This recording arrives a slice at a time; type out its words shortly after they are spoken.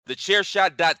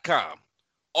thechairshot.com.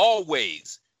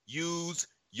 Always use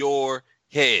your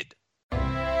head.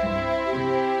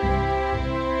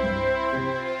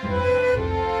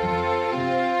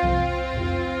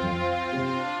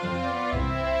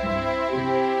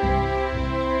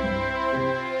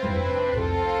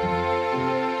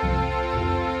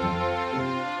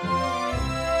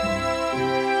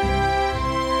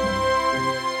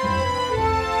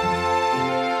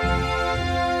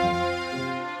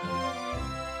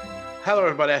 Hello,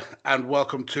 everybody, and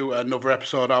welcome to another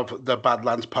episode of the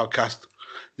Badlands podcast.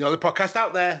 The only podcast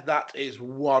out there that is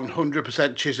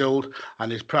 100% chiseled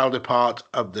and is proudly part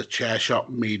of the Chairshot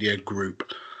Media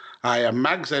Group. I am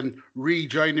Mags, and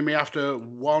rejoining me after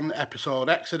one episode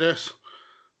exodus,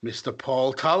 Mr.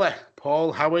 Paul Tolley.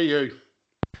 Paul, how are you?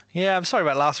 Yeah, I'm sorry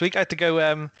about last week. I had to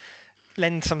go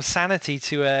lend some sanity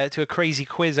to a crazy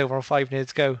quiz over on 5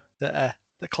 Minutes Go that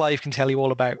Clive can tell you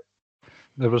all about.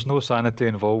 There was no sanity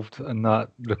involved in that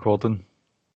recording.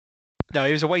 No,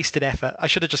 it was a wasted effort. I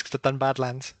should have just done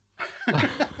Badlands.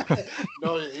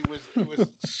 No, it was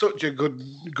such a good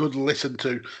listen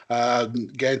to,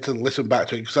 getting to listen back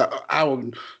to it, because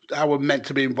I were meant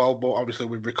to be involved, but obviously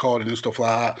with recording and stuff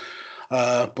like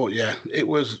that. But yeah, it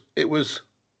was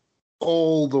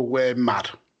all the way mad,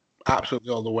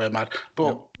 absolutely all the way mad. But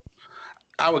yep.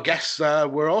 Our guests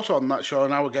were also on that show,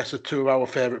 and our guests are two of our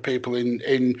favourite people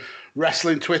in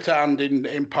wrestling Twitter and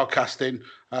in podcasting.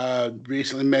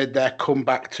 Recently made their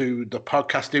comeback to the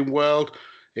podcasting world.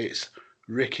 It's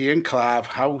Ricky and Clive.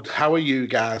 How are you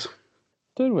guys?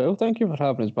 Doing well. Thank you for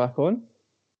having us back on.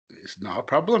 It's not a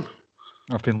problem.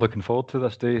 I've been looking forward to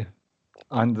this day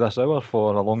and this hour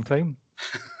for a long time.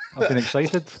 I've been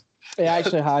excited. It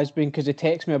actually has been, because he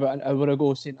texted me about an hour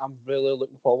ago saying, I'm really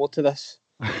looking forward to this.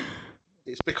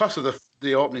 It's because of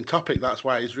the opening topic. That's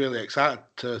why he's really excited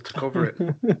to cover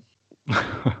it.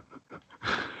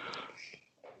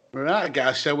 Right,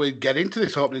 guys, so we get into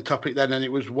this opening topic then, and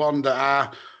it was one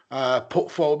that I put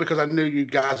forward because I knew you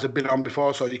guys had been on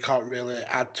before, so you can't really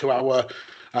add to our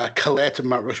collated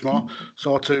Mount Rushmore.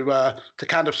 So to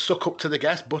kind of suck up to the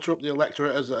guest, butter up the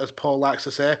electorate, as Paul likes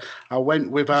to say, I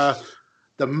went with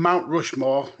the Mount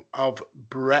Rushmore of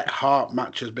Bret Hart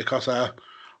matches, because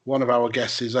one of our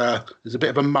guests is a bit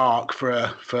of a mark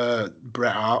for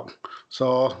Bret Hart.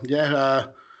 So yeah,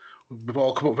 we've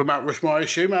all come up with Mount Rushmore, I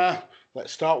assume.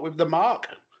 Let's start with the mark.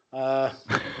 Yeah,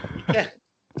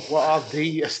 what's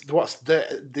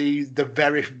the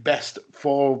very best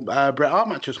for Bret Hart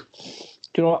matches? Do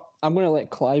you know what? I'm going to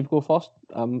let Clive go first.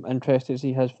 I'm interested to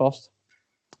see his first.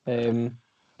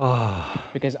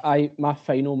 Because my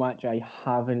final match, I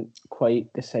haven't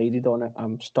quite decided on it.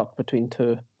 I'm stuck between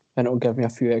two, and it'll give me a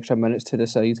few extra minutes to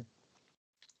decide.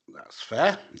 That's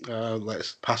fair.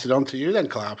 Let's pass it on to you then,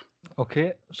 Clive.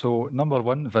 Okay, so number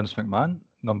 1, Vince McMahon.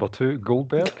 Number 2,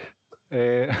 Goldberg.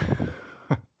 I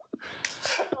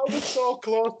was so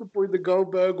close to putting the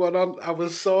Goldberg one on. I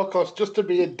was so close, just to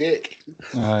be a dick.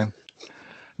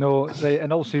 No,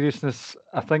 in all seriousness,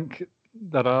 I think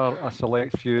there are a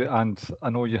select few, and I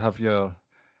know you have your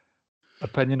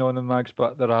opinion on them, Mags,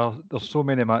 but there's so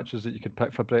many matches that you could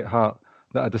pick for Bret Hart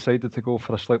that I decided to go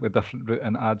for a slightly different route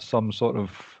and add some sort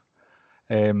of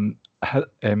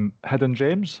hidden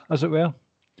gems, as it were,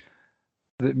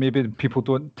 that maybe people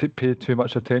don't pay too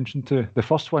much attention to. The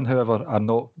first one, however, I'm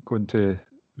not going to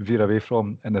veer away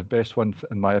from, and the best one,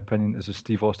 in my opinion, is the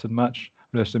Steve Austin match,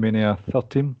 WrestleMania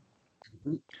 13.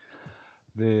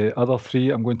 The other 3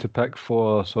 I'm going to pick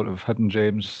for sort of hidden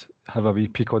gems, have a wee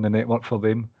peek on the network for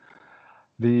them.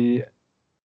 The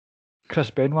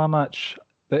Chris Benoit match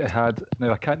that it had,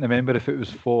 now I can't remember if it was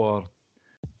for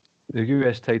the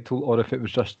US title or if it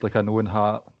was just like an Owen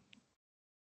Hart.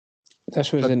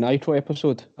 This was the Nitro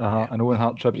episode. An Owen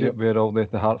Hart tribute, where all the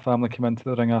Hart family came into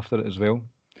the ring after it as well.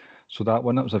 So that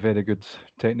was a very good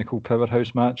technical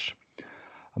powerhouse match.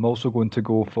 I'm also going to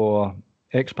go for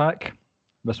X-Pac.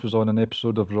 This was on an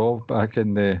episode of Raw back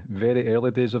in the very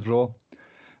early days of Raw,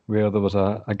 where there was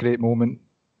a great moment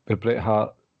where Bret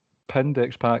Hart pinned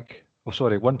X-Pac.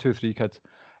 1, 2, 3, kid.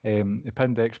 He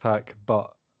pinned X-Pac,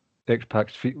 but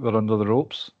X-Pac's feet were under the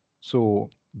ropes. So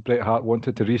Bret Hart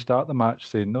wanted to restart the match,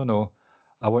 saying, no,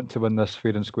 I want to win this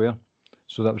fair and square.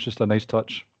 So that was just a nice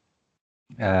touch.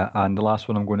 And the last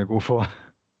one I'm going to go for.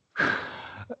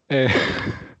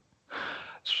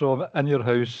 It's from In Your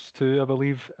House too, I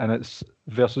believe, and it's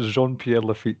versus Jean-Pierre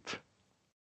Lafitte,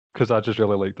 because I just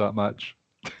really like that match.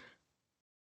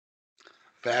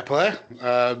 Fair play.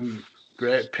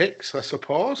 Great picks, I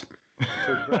suppose.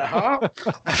 For Bret Hart.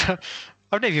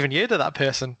 I've never even heard of that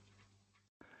person.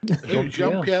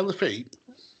 Jean-Pierre Lafitte?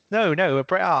 No,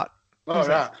 Bret Hart. All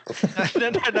right.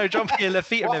 no, John P.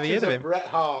 Lafitte. I've What never is heard of a him. Bret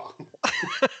Hart?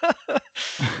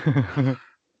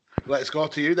 Let's go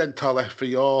to you then, Tolly, for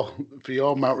your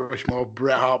Mount Rushmore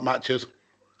Bret Hart matches.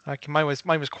 Okay, mine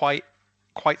was quite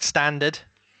standard.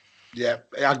 Yeah,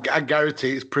 I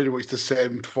guarantee it's pretty much the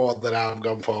same four that I've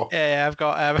gone for. Yeah, I've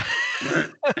got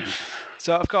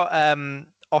so I've got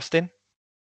Austin.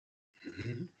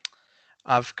 Mhm.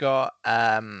 I've got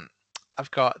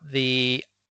the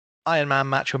Iron Man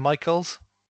match with Michaels.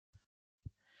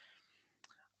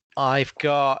 I've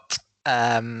got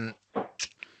the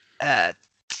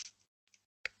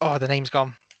name's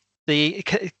gone. The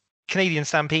Canadian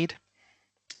Stampede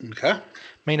Okay.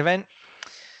 main event,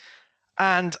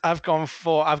 and I've gone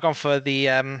for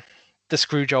the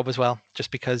screw job as well,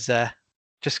 just because of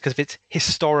its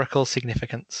historical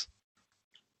significance.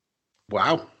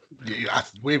 Wow.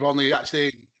 We've only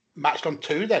actually matched on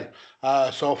two then.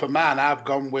 So for man, I've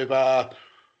gone with the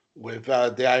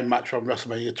Iron match from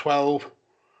WrestleMania 12.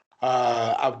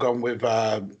 I've gone with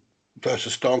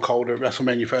versus Stone Cold at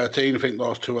WrestleMania 13. I think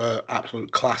those two are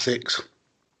absolute classics.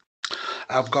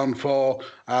 I've gone for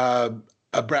a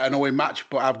Bret and Owen match,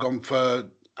 but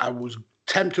I was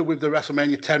tempted with the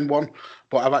WrestleMania 10 one,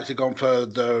 but I've actually gone for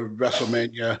the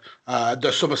WrestleMania, the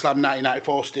SummerSlam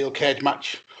 1994 Steel Cage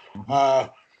match.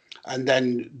 And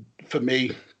then for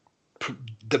me,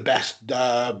 the best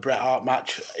Bret Hart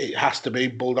match, it has to be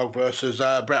Bulldog versus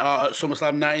Bret Hart at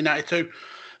SummerSlam 1992.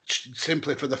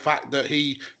 Simply for the fact that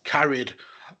he carried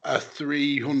a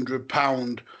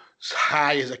 300-pound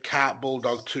high as a cart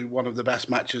Bulldog to one of the best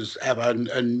matches ever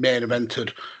and main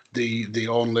evented the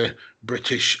only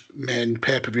British main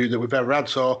pay-per-view that we've ever had.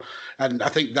 So, and I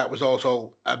think that was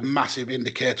also a massive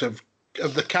indicator of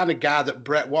the kind of guy that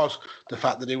Bret was, the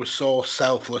fact that he was so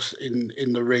selfless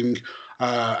in the ring,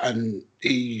 and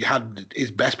he had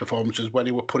his best performances when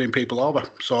he was putting people over.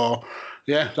 So,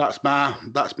 yeah, that's my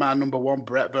number one,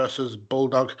 Bret versus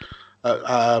Bulldog at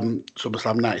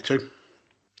SummerSlam 92.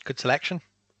 Good selection.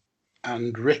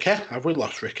 And Ricky, have we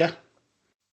lost Ricky?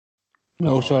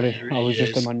 No, Oh, sorry, here I he was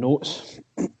just in is. my notes.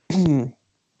 In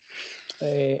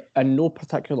no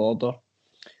particular order,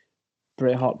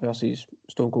 Bret Hart versus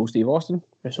Stone Cold Steve Austin,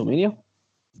 WrestleMania.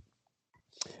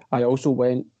 I also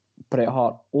went Bret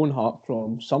Hart, Owen Hart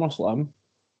from SummerSlam.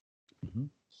 Mhm.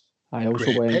 I also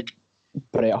Great went pick.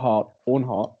 Bret Hart, Owen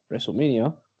Hart,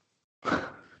 WrestleMania.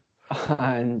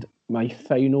 And my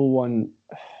final one,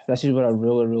 this is where I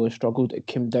really, really struggled. It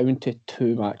came down to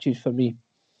two matches for me.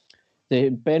 The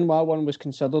Benoit one was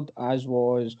considered, as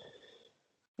was,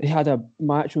 they had a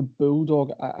match with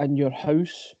Bulldog in your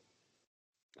house.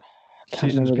 I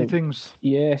can't Seasons remember greetings.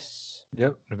 Yes.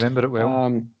 Yep, remember it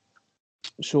well.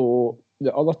 So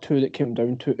the other two that came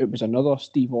down to it was another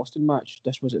Steve Austin match.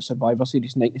 This was at Survivor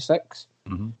Series 96.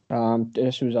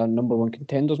 This was a number one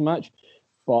contenders match,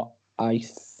 but I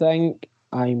think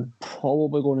I'm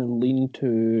probably going to lean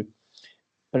to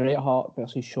Bret Hart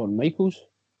versus Shawn Michaels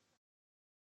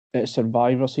at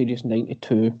Survivor Series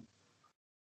 92.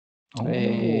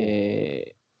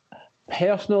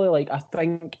 Personally, I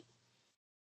think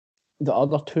the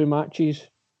other two matches,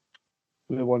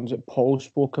 the ones that Paul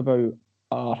spoke about,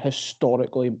 are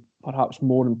historically perhaps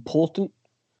more important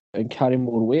and carry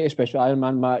more weight, especially Iron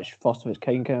Man match, first of its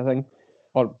kind of thing,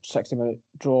 or 60-minute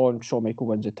draw and Shawn Michaels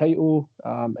wins the title,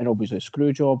 and obviously a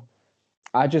screw job.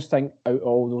 I just think out of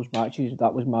all those matches,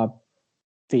 that was my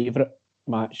favourite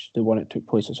match, the one that took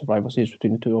place at Survivor Series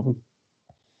between the two of them.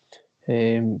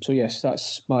 So yes,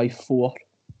 that's my four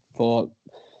for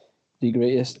the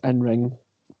greatest in-ring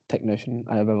technician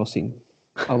I have ever seen,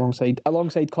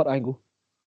 alongside Kurt Angle.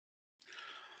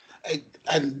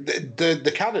 And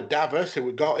the kind of diversity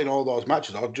we got in all those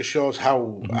matches just shows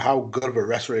how good of a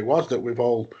wrestler he was, that we've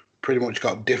all pretty much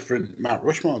got different Mount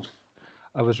Rushmores.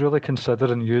 I was really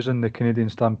considering using the Canadian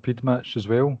Stampede match as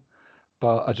well,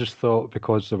 but I just thought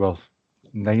because there were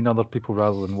 9 other people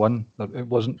rather than one, that it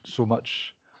wasn't so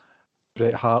much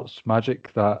Bret Hart's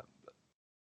magic that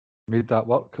made that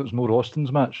work. It was more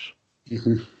Austin's match.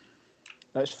 Mm-hmm.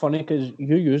 It's funny because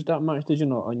you used that match, did you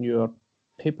not, on your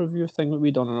pay-per-view thing that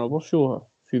we done on our show a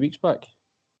few weeks back?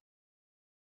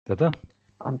 Did I?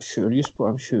 I'm sure you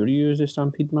used the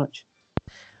Stampede match.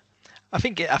 I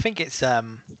think it's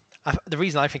the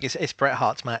reason I think it's Bret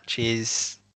Hart's match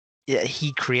is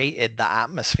he created that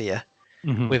atmosphere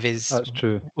with his That's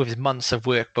true. with his months of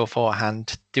work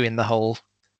beforehand doing the whole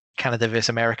Canada versus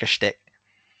America shtick.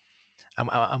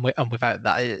 And without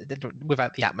that,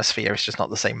 without the atmosphere, it's just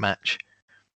not the same match.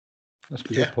 That's a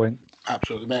good point.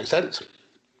 Absolutely makes sense.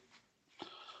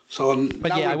 So,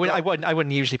 but yeah, I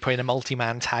wouldn't usually put in a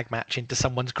multi-man tag match into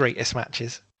someone's greatest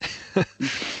matches.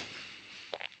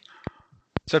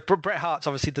 So Bret Hart's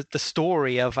obviously the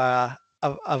story of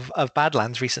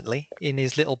Badlands recently in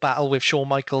his little battle with Shawn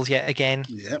Michaels yet again.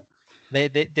 Yep.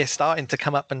 They're starting to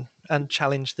come up and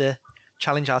challenge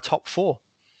our top four.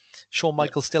 Shawn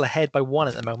Michaels still ahead by 1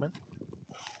 at the moment.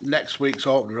 Next week's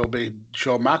opener will be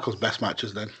Shawn Michaels' best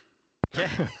matches then.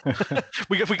 Yeah,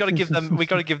 we got to give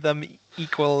them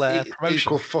equal promotion.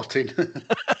 Equal footing.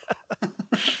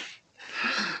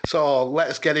 So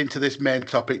let's get into this main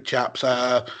topic, chaps.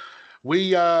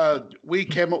 We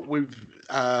came up with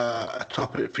a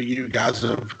topic for you guys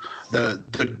of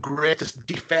the greatest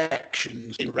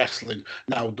defections in wrestling.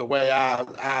 Now, the way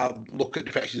I look at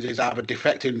defections is either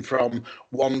defecting from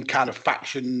one kind of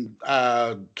faction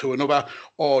to another,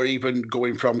 or even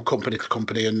going from company to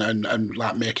company and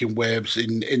like making waves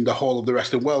in the whole of the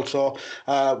wrestling world. So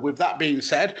with that being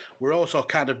said, we're also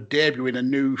kind of debuting a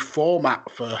new format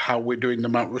for how we're doing the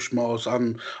Mount Rushmores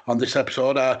on this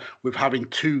episode. We're having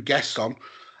 2 guests on.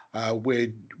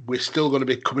 We're still going to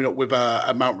be coming up with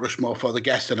a Mount Rushmore for the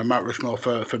guests and a Mount Rushmore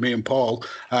for me and Paul.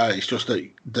 It's just that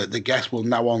the guests will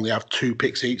now only have 2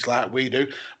 picks each like we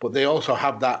do, but they also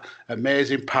have that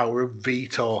amazing power of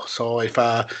veto. So if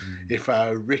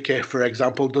Ricky, for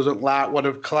example, doesn't like one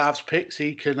of Clive's picks,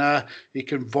 he can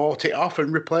vote it off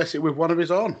and replace it with one of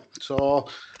his own. So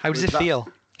how does it feel?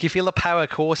 Do you feel the power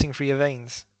coursing through your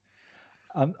veins?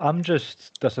 I'm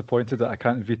just disappointed that I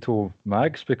can't veto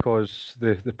Mags, because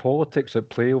the politics at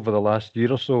play over the last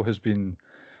year or so has been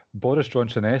Boris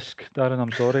Johnson-esque. Darren,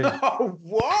 I'm sorry. Oh,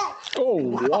 what? Oh,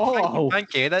 wow.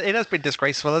 Thank you. It has been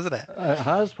disgraceful, hasn't it? It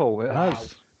has, Paul. It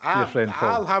has. Your friend Paul.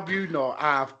 I'll have you know,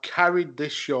 I've carried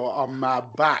this show on my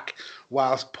back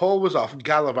whilst Paul was off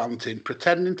gallivanting,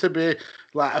 pretending to be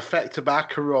like affected by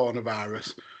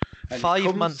coronavirus. And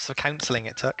 5 months of counselling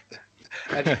it took.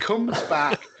 And he comes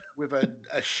back with a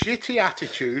shitty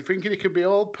attitude, thinking he can be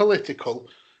all political.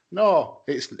 No,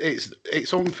 it's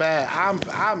unfair. I'm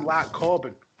like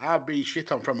Corbyn. I've been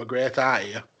shit on from a great art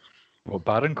here. Well,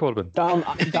 Baron Corbin. Dan,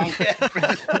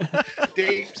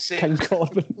 Deep sea. King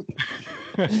Corbin.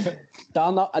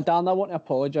 Dan, I want to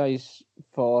apologise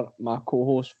for my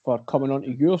co-host for coming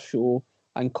onto your show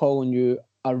and calling you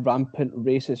a rampant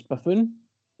racist buffoon.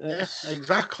 Yes,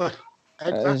 exactly.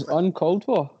 It is uncalled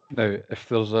for. Now, if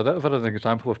there's ever an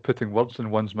example of putting words in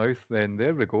one's mouth, then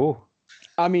there we go.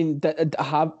 I mean,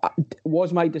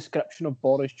 was my description of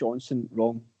Boris Johnson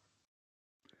wrong?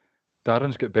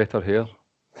 Darren's got better hair.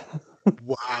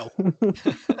 Wow.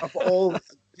 Of all,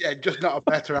 just not a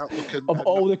better outlook. Of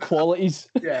all the qualities.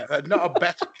 Yeah, not a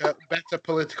better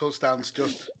political stance.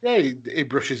 Just, he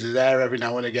brushes his hair every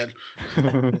now and again.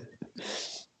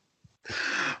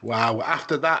 Wow!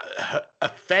 After that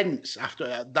offence,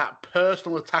 after that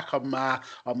personal attack on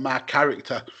my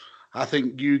character, I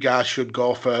think you guys should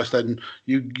go first, and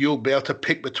you'll be able to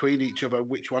pick between each other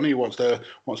which one of you wants to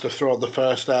throw the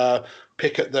first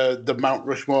pick at the Mount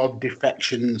Rushmore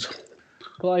defections.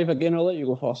 Clive, again, I'll let you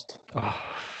go first.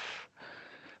 Oh.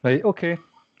 Right. Okay.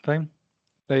 Fine.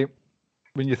 Right.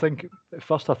 When you think, at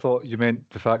first I thought you meant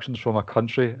defections from a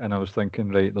country, and I was thinking,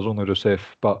 right, there's only Rousseff,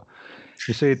 but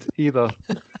you said either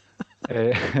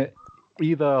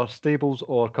stables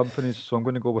or companies, so I'm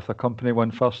going to go with a company one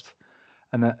first.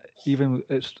 And even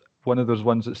it's one of those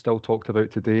ones that's still talked about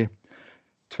today,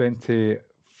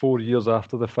 24 years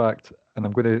after the fact. And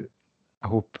I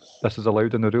hope this is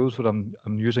allowed in the rules, where I'm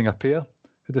using a pair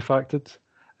who defected,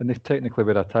 and they technically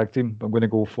were a tag team. But I'm going to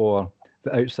go for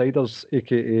the Outsiders,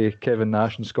 aka Kevin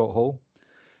Nash and Scott Hall,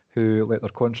 who let their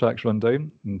contracts run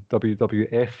down in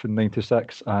WWF in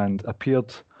 '96 and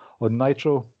appeared on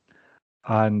Nitro.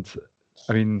 And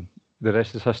I mean, the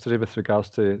rest is history with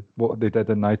regards to what they did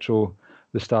in Nitro,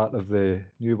 the start of the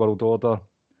New World Order.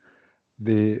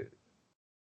 They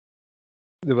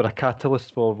were a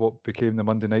catalyst for what became the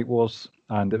Monday Night Wars,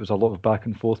 and it was a lot of back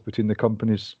and forth between the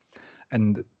companies.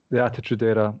 And the Attitude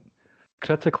Era,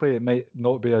 critically, it might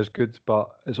not be as good,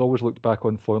 but it's always looked back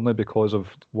on fondly because of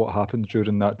what happened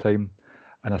during that time.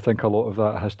 And I think a lot of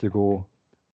that has to go,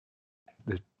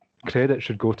 the credit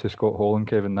should go to Scott Hall and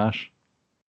Kevin Nash.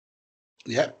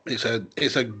 Yeah, it's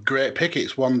a great pick.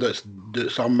 It's one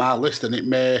that's on my list, and it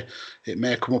may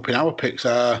come up in our picks.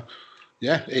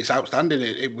 It's outstanding.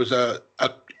 It was a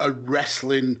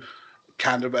wrestling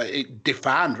kind of it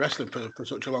defined wrestling for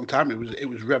such a long time. It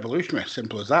was revolutionary.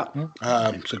 Simple as that.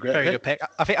 It's a great Very pick. good pick.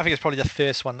 I think it's probably the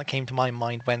first one that came to my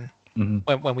mind when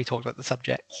we talked about the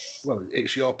subject. Well,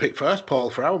 it's your pick first,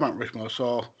 Paul, for our Mount Rushmore.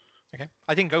 So okay,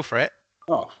 I didn't go for it.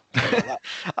 Oh.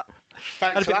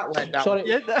 Thanks for that letdown.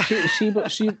 Sorry,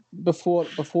 see,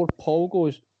 before Paul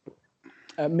goes,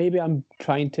 maybe I'm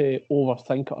trying to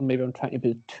overthink it, or maybe I'm trying to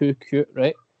be too cute,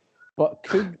 right? But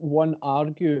could one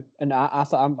argue? And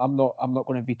I'm not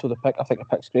going to veto the pick. I think the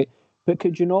pick's great. But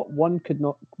could you not? One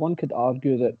could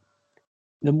argue that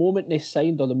the moment they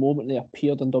signed or the moment they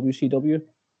appeared in WCW,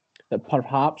 that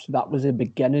perhaps that was the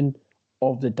beginning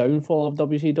of the downfall of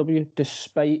WCW,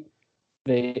 despite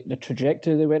the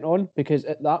trajectory they went on. Because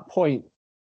at that point,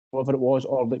 whatever it was,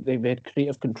 or they had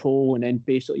creative control, and then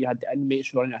basically you had the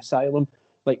inmates running asylum,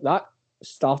 like that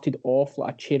started off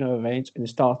like a chain of events and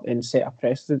set a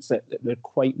precedence that they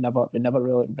never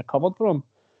really recovered from.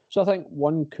 So I think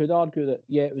one could argue that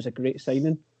it was a great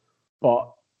signing,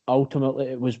 but ultimately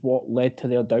it was what led to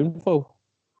their downfall.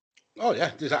 Oh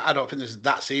yeah, I don't think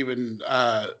that's even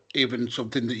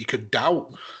something that you could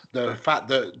doubt. The fact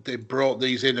that they brought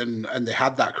these in and they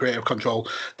had that creative control.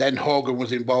 Then Hogan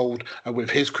was involved with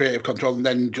his creative control, and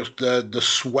then just the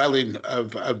swelling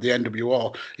of the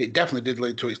NWO. It definitely did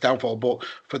lead to its downfall. But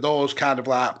for those kind of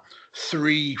like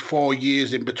 3-4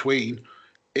 years in between,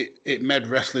 it made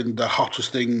wrestling the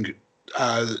hottest thing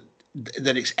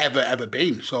than it's ever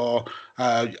been. So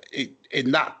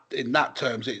in that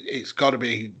terms, it's got to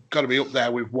be up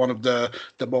there with one of the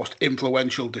most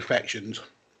influential defections.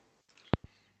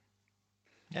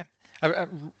 Yeah,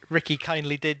 Ricky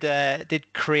kindly did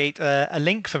create a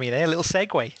link for me there, a little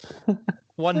segue.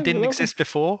 One didn't exist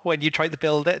before when you tried to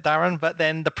build it, Darren, but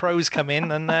then the pros come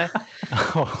in and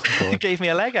gave me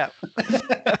a leg up.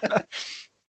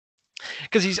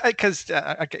 Because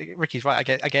Ricky's right.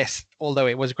 I guess although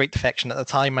it was a great defection at the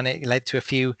time and it led to a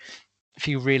few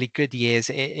really good years,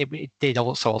 it did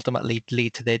also ultimately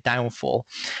lead to their downfall,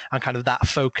 and kind of that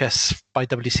focus by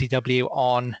WCW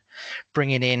on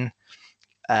bringing in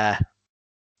the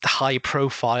high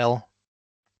profile,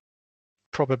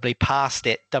 probably past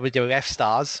it WWF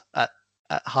stars at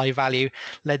high value,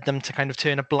 led them to kind of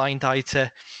turn a blind eye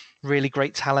to really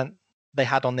great talent they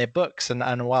had on their books.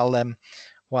 And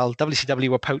while WCW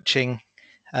were poaching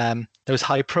those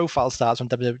high-profile stars from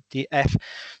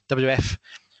WWF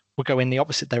were going the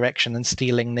opposite direction and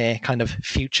stealing their kind of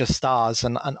future stars.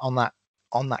 And on that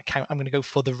count, I'm going to go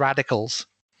for the Radicals.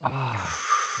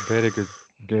 Very good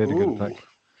pick.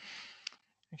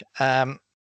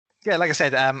 Like I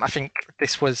said, I think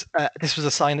this was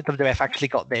a sign that WWF actually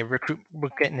got were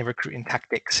getting their recruiting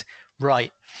tactics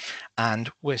right, and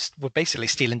we're basically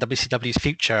stealing WCW's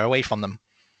future away from them.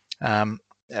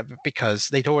 Because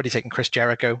they'd already taken Chris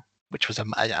Jericho, which was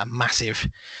a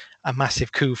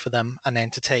massive coup for them, and then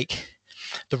to take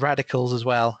the Radicals as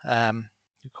well.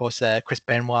 Of course, Chris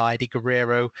Benoit, Eddie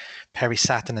Guerrero, Perry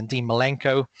Saturn, and Dean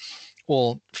Malenko,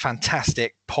 all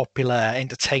fantastic, popular,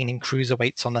 entertaining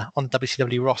cruiserweights on the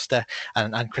WCW roster,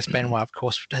 and Chris Benoit, of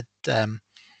course, had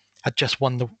just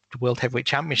won the World Heavyweight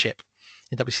Championship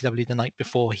in WCW the night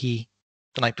before he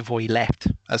left,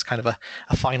 as kind of a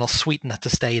final sweetener to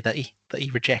stay that he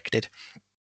rejected.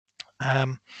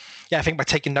 I think by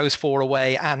taking those four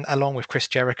away, and along with Chris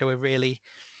Jericho, it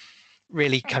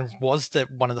really kind of was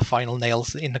one of the final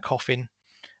nails in the coffin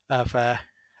of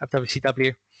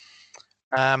WCW.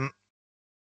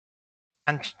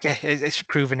 It's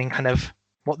proven in kind of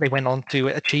what they went on to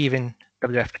achieve in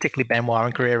WWF, particularly Benoit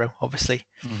and Guerrero, obviously.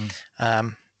 Mm-hmm.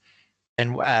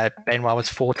 Benoit was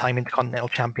 4-time Intercontinental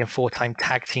Champion, 4-time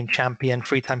Tag Team Champion,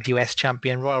 3 times US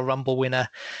Champion, Royal Rumble winner,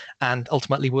 and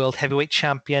ultimately World Heavyweight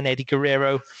Champion. Eddie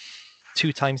Guerrero,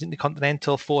 2 times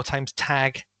Intercontinental, 4 times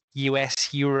Tag, US,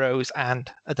 Euros,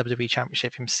 and a WWE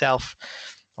Championship himself.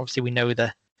 Obviously, we know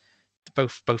that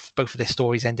both of their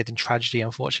stories ended in tragedy,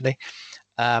 unfortunately.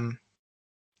 And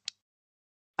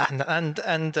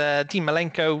Dean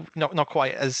Malenko, not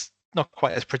quite as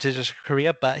prodigious a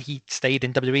career, but he stayed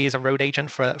in WWE as a road agent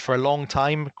for a long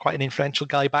time, quite an influential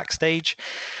guy backstage.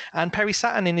 And Perry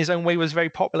Saturn, in his own way, was very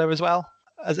popular as well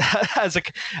as a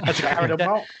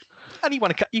character. And he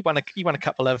won a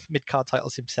couple of mid-card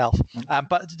titles himself.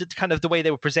 But kind of the way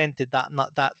they were presented that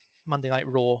Monday Night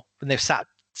Raw, when they sat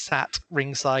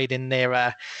ringside in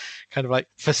their kind of like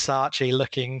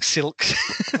Versace-looking silk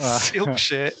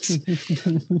shirts,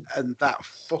 and that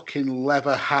fucking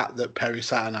leather hat that Perry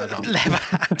Saturn had on. Leather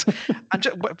hat,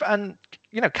 and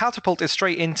catapulted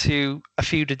straight into a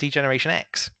feud with D-Generation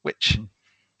X, which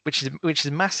is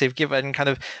massive, given kind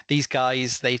of these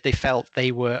guys they felt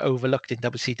they were overlooked in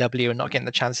WCW and not getting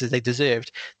the chances they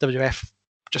deserved. WWF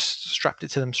just strapped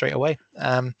it to them straight away.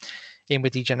 In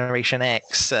with D-Generation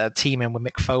X, teaming with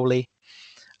Mick Foley.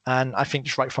 And I think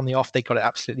just right from the off, they got it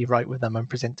absolutely right with them and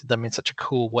presented them in such a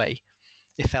cool way.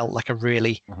 It felt like a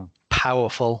really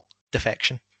powerful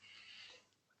defection.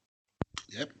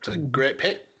 Yep, it's a great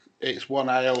pick. it's one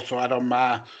I also had on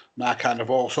my kind of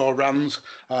also runs.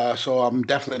 So I'm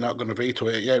definitely not going to veto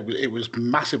it. Yeah, it was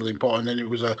massively important, and it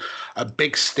was a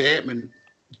big statement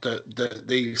that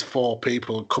these four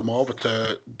people had come over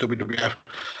to WWF.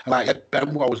 And like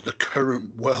Benoit was the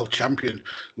current world champion,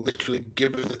 literally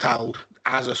given the title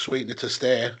as a sweetener to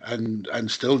stay,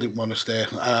 and still didn't want to stay.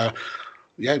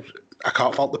 Yeah, I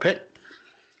can't fault the pick.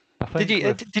 Did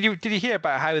you hear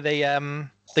about how they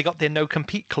got their no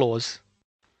compete clause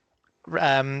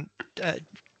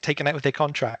taken out of their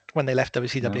contract when they left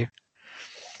WCW? No.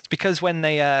 It's because when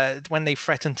they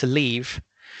threatened to leave,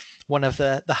 one of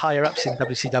the higher ups in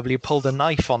WCW pulled a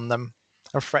knife on them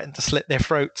and threatened to slit their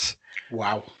throats.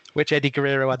 Wow. Which Eddie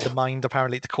Guerrero had the mind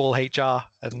apparently to call HR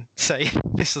and say,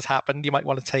 "This has happened. You might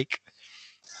want to take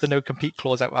the no compete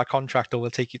clause out of our contract, or we'll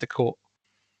take you to court."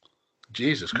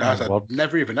 Jesus Christ! I've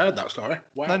never even heard that story.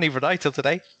 Wow. No, neither did I till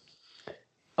today.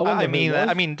 I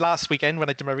mean, last weekend when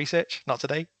I did my research, not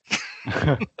today.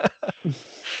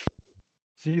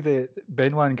 See, the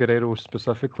Benoit and Guerrero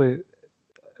specifically,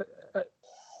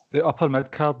 the upper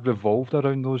mid card revolved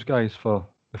around those guys for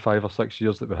the 5 or 6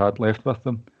 years that we had left with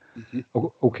them. Mm-hmm.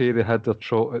 Okay, they had their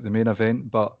trot at the main event,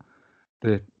 but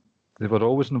they were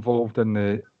always involved in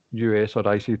the US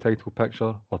or IC title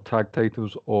picture, or tag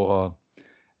titles, or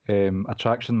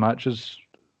attraction matches.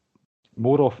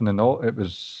 More often than not,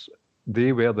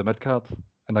 they were the mid card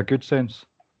in a good sense.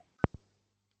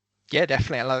 Yeah,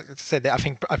 definitely. Like I said, I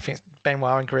think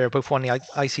Benoit and Guerrero both won the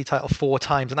IC title 4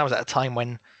 times, and that was at a time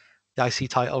when the IC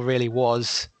title really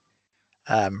was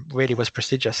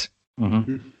prestigious.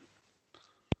 Mm-hmm.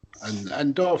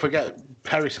 And don't forget,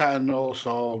 Perry Saturn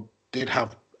also did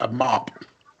have a mop.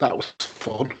 That was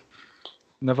fun.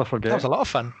 Never forget. That was a lot of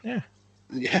fun. Yeah.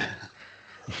 Yeah.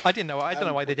 I don't know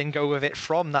why they didn't go with it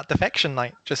from that defection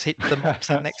night. Just hit the mop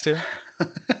stand next to him.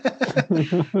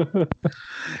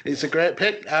 It's a great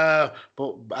pick,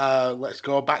 but let's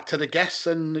go back to the guests,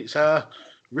 and it's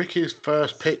Ricky's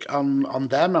first pick on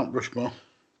their Mount Rushmore.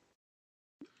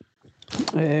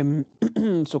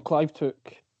 So Clive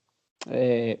took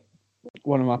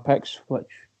one of my picks, which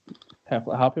I'm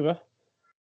perfectly happy with.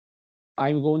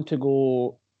 I'm going to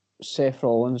go Seth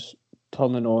Rollins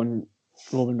turning on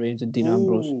Roman Reigns and Dean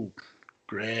Ambrose.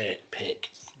 Great pick.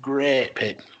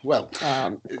 Well,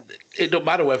 it don't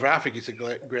matter whether I think it's a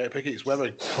great pick. It's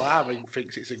whether Clive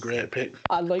thinks it's a great pick.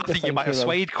 I think you might have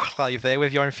swayed Clive there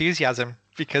with your enthusiasm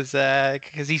because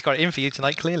he's got it in for you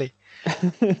tonight, clearly. I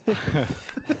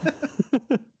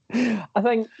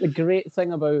think the great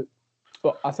thing about...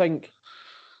 Well, I think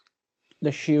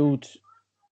the Shield,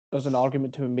 there's an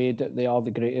argument to be made that they are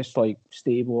the greatest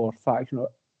stable or faction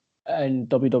in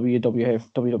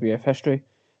WWF history.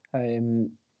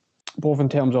 Both in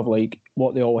terms of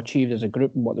what they all achieved as a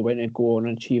group and what they went to go on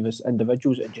and achieve as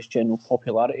individuals, and just general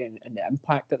popularity and the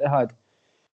impact that they had.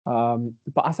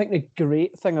 But I think the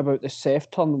great thing about the Seth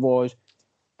turn was,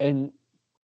 and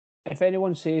if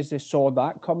anyone says they saw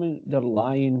that coming, they're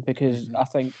lying, because I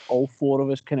think all 4 of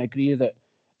us can agree that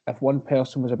if one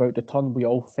person was about to turn, we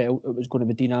all felt it was going to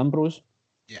be Dean Ambrose.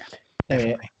 Yeah.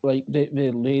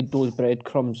 They laid those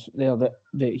breadcrumbs there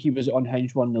that he was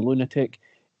unhinged one, the lunatic.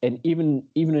 And even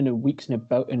in the weeks and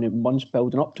the months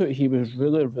building up to it, he was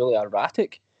really, really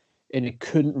erratic, and he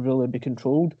couldn't really be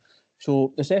controlled.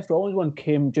 So the Seth Rollins one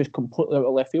came just completely out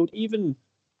of left field. Even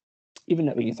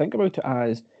when you think about it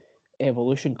as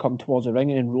Evolution come towards the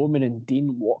ring and Roman and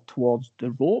Dean walk towards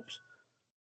the ropes,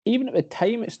 even at the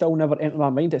time, it still never entered my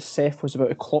mind that Seth was about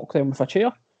to clock them with a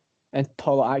chair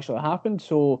until it actually happened.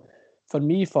 So for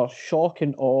me, for shock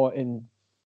and awe and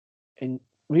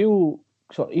real...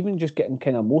 So even just getting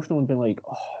kind of emotional and being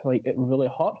it really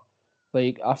hurt.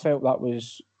 I felt that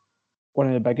was one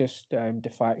of the biggest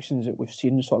defections that we've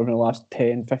seen sort of in the last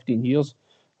 10, 15 years.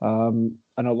 And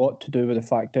a lot to do with the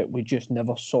fact that we just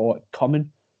never saw it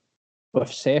coming,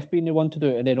 with Seth being the one to do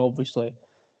it. And then obviously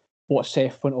what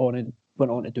Seth went on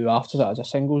to do after that as a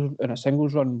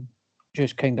singles run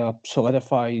just kind of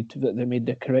solidified that they made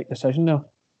the correct decision there.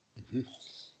 Mm-hmm.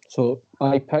 So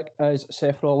my pick is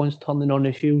Seth Rollins turning on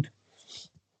the Shield.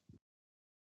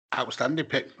 Outstanding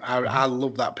pick. I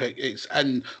love that pick.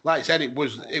 And like I said, it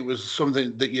was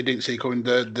something that you didn't see coming.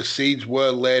 The seeds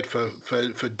were laid for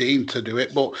Dean to do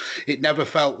it, but it never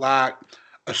felt like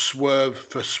a swerve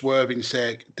for swerving's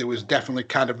sake. There was definitely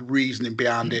kind of reasoning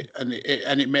behind it, and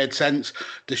it made sense.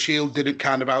 The Shield didn't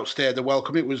kind of outstay the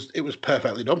welcome. It was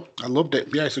perfectly done. I loved it.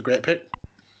 Yeah, it's a great pick.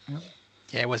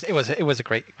 Yeah, it was a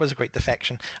great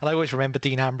defection, and I always remember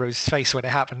Dean Ambrose's face when it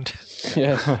happened.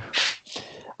 Yeah.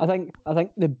 I think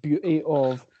the beauty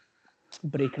of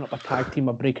breaking up a tag team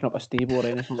or breaking up a stable or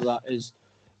anything like that is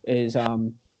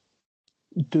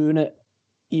doing it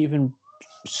even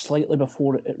slightly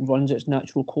before it runs its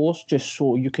natural course, just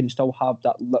so you can still have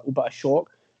that little bit of shock.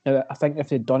 Now, I think if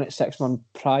they'd done it 6 months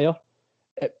prior,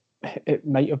 it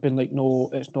might have been like, no,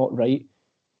 it's not right.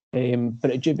 But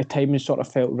the timing sort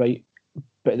of felt right.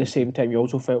 But at the same time, you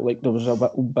also felt like there was a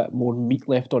little bit more meat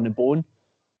left on the bone.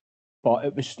 But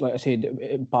it was, like I said,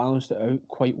 it balanced it out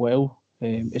quite well,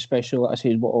 especially, like I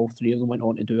said, what all three of them went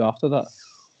on to do after that.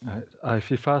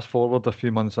 If you fast forward a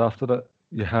few months after it,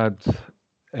 you had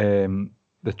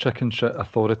the chicken shit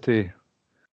authority,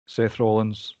 Seth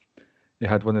Rollins. You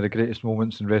had one of the greatest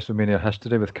moments in WrestleMania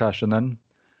history with cashing in,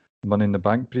 Money in the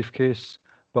Bank briefcase.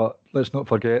 But let's not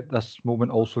forget, this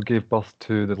moment also gave birth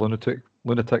to the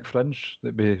lunatic fringe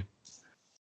that we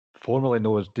formerly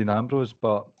know as Dean Ambrose.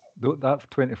 But that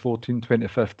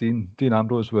 2014-2015, Dean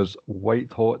Ambrose was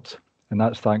white hot, and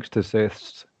that's thanks to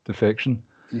Seth's defection.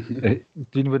 Mm-hmm.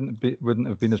 Dean wouldn't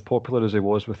have been as popular as he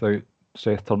was without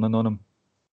Seth turning on him.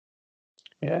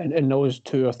 Yeah, and those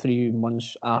 2 or 3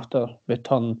 months after the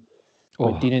turn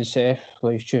with Dean and Seth,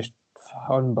 like, it's just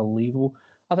unbelievable.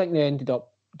 I think they ended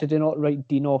up, did they not write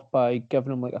Dean off by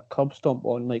giving him like a curb stomp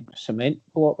on like a cement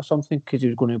block or something because he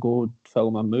was going to go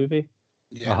film a movie?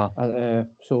 Yeah.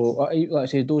 So, like I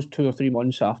said, those 2 or 3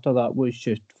 months after that was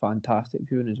just fantastic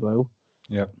viewing as well.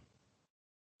 Yep.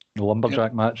 The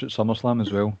Lumberjack match at SummerSlam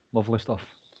as well. Lovely stuff.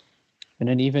 And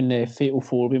then even the Fatal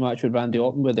 4-Way match with Randy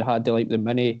Orton, where they had the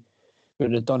mini, where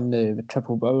they'd done the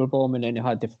triple power bomb, and then they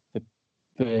had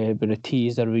the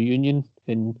tease their reunion,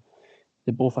 and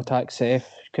they both attacked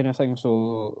Seth, kind of thing.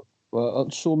 So,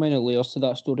 so many layers to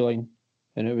that storyline,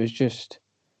 and it was just,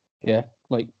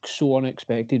 like so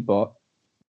unexpected, but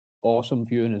awesome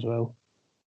viewing as well.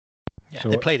 Yeah, so,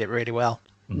 they played it really well.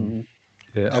 Mm-hmm.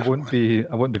 Yeah, I won't be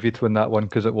vetoing that one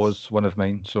because it was one of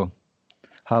mine. So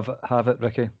have it,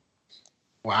 Ricky.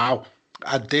 Wow,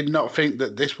 I did not think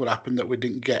that this would happen. That we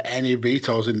didn't get any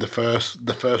vetoes in the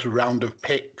first round of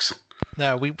picks.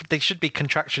 No, they should be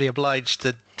contractually obliged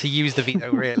to use the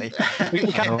veto. Really, we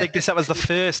can't take this up as the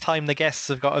first time the guests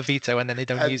have got a veto and then they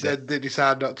don't use it. They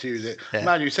decide not to use it. Yeah.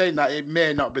 Man, you're saying that it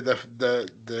may not be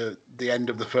the end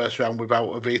of the first round without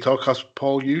a veto, because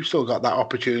Paul, you still got that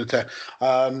opportunity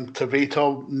to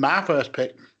veto my first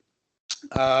pick.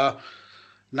 Now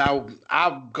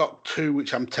I've got 2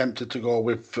 which I'm tempted to go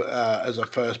with as a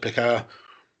first pick.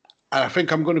 And I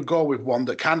think I'm going to go with one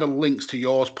that kind of links to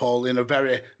yours, Paul, in a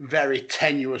very, very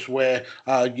tenuous way.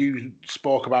 You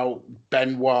spoke about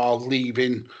Benoit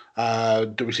leaving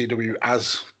WCW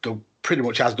pretty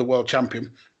much as the world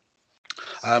champion.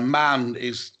 Man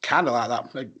is kind of like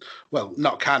that. Well,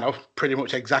 not kind of, pretty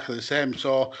much exactly the same.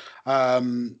 So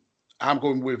I'm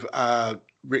going with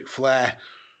Ric Flair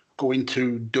going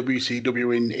to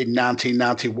WCW in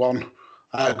 1991.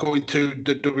 Going to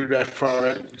the WWF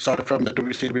from the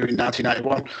WCW in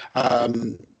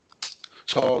 1991.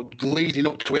 So leading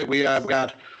up to it, we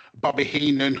had Bobby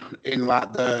Heenan in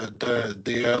like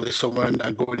the early summer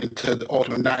and going into the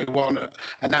autumn of '91,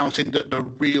 announcing that the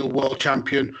real world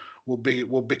champion will be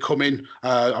coming.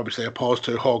 Obviously, opposed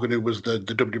to Hogan, who was the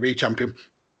WWE champion.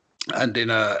 And in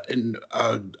a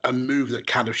move that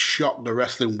kind of shocked the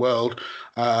wrestling world,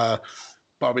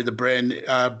 Bobby the Brain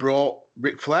brought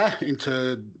Ric Flair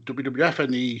into WWF,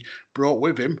 and he brought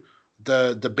with him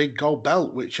the big gold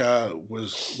belt, which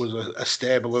was a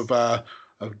stable of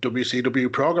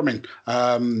WCW programming.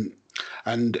 And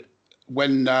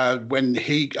when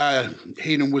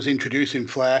Heenan was introducing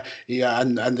Flair,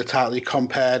 and the title, he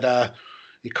compared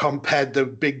the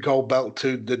big gold belt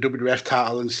to the WWF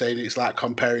title and saying it's like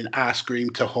comparing ice cream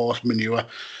to horse manure.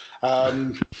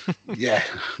 Yeah,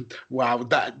 wow,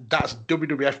 that's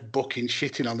WWF booking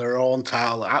shitting on their own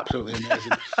title. Absolutely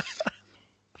amazing.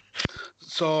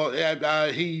 So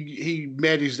he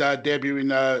made his debut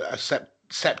in a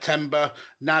September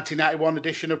 1991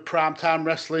 edition of Primetime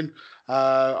Wrestling.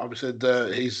 Obviously,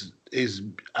 his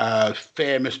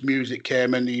famous music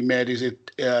came, and he made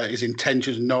his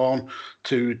intentions known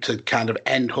to kind of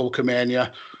end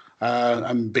Hulkamania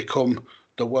and become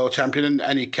the world champion,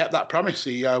 and he kept that promise.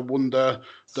 He won the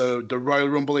Royal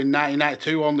Rumble in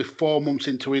 1992, only 4 months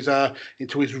into his run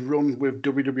with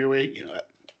WWE.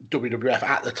 WWF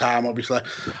at the time, obviously,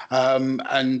 and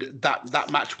that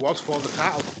match was for the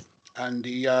title, and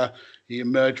he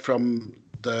emerged from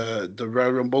the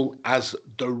Royal Rumble as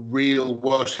the real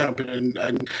world champion,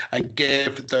 and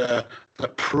gave the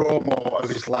promo of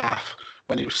his life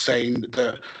when he was saying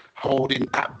that holding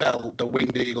that belt, the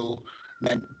Winged Eagle,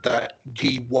 meant that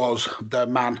he was the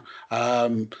man.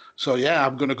 So yeah,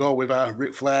 I'm going to go with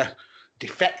Ric Flair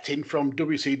defecting from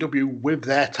WCW with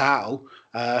their title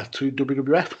to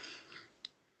WWF.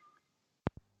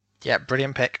 Yeah,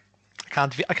 brilliant pick.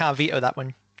 I can't veto that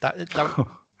one.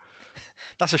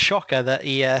 That's a shocker that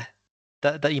he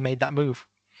that he made that move,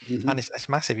 and it's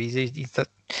massive. He's the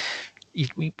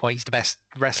best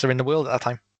wrestler in the world at that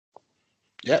time.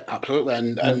 Yeah, absolutely,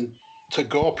 and to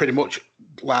go pretty much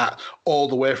like all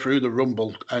the way through the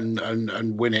Rumble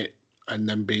and win it, and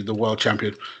then be the world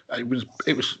champion. It was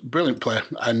brilliant play,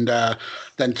 and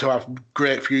then to have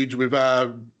great feuds with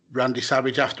Randy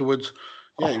Savage afterwards.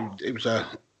 Yeah, it was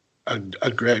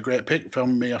a great pick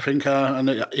from me, I think. And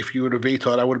if you would have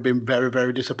vetoed, I would have been very,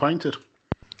 very disappointed.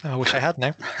 I wish I had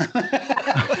now.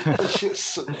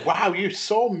 Wow, you're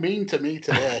so mean to me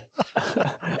today.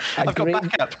 I've got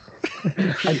backup.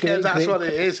 That's what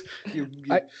it is.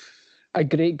 A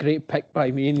great pick by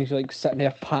me, and he's like sitting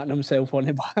there patting himself on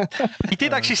the back. He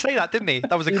did actually say that, didn't he?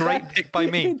 That was a great pick by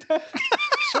me.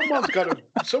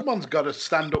 Someone's got to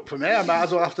stand up for me. I might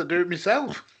as well have to do it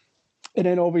myself. And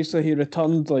then obviously he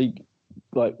returned like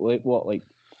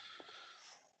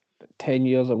 10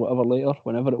 years or whatever later,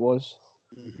 whenever it was.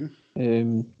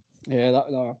 That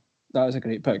was a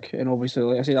great pick. And obviously,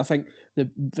 like I said, I think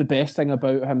the best thing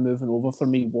about him moving over for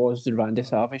me was the Randy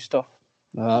Savage stuff.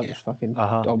 That was fucking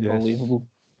unbelievable.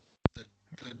 Yes.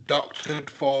 The doctored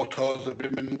photos of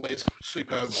him and Liz,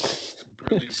 superb,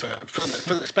 brilliant,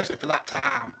 especially for that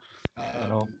time.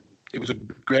 It was a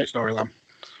great storyline.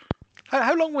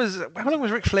 How long was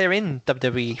Ric Flair in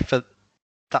WWE for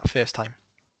that first time?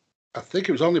 I think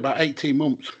it was only about 18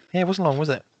 months. Yeah, it wasn't long, was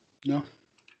it? No.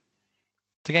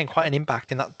 It's again quite an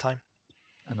impact in that time.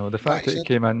 I know the fact that he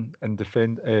came in and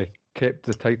kept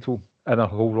the title in a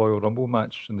whole Royal Rumble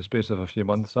match in the space of a few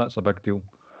months. That's a big deal.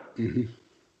 Mm-hmm.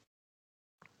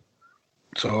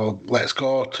 So let's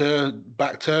go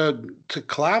back to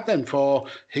Clive then for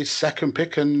his second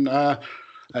pick and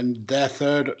their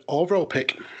third overall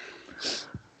pick.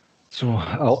 So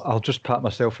I'll just pat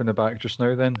myself in the back just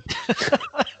now then.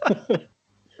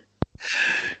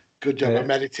 Good job of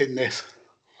editing this.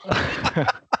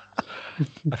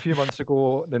 A few months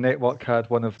ago, the network had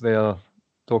one of their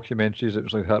documentaries. It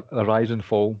was like a Rise and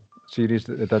Fall series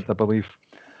that they did, I believe.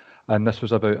 And this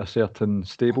was about a certain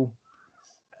stable.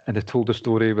 And they told the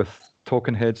story with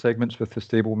talking head segments with the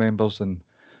stable members and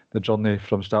the journey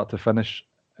from start to finish.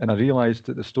 And I realised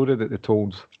that the story that they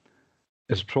told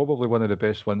is probably one of the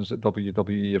best ones that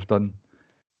WWE have done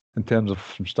in terms of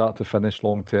from start to finish,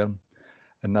 long term.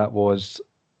 And that was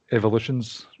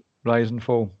Evolution's Rise and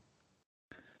Fall.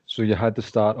 So you had the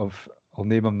start of, I'll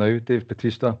name him now, Dave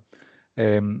Bautista.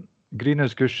 Green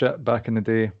as goose shit back in the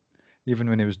day, even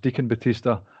when he was Deacon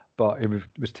Bautista, but he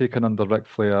was taken under Ric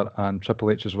Flair and Triple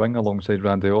H's wing alongside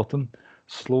Randy Orton.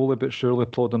 Slowly but surely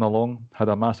plodding along, had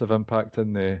a massive impact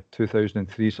in the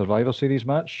 2003 Survivor Series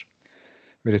match,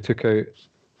 where he took out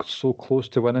so close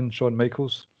to winning Shawn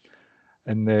Michaels.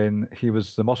 And then he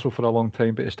was the muscle for a long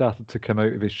time, but he started to come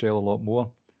out of his shell a lot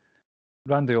more.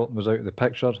 Randy Orton was out of the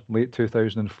picture late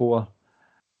 2004,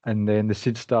 and then the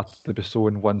seed started to be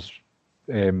sown once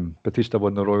Batista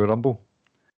won the Royal Rumble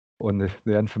on the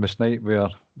infamous night where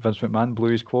Vince McMahon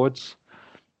blew his quads.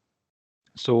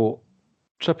 So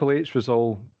Triple H was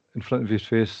all in front of his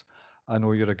face. I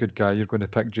know you're a good guy. You're going to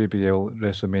pick JBL at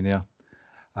WrestleMania.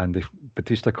 And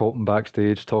Batista caught him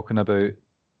backstage talking about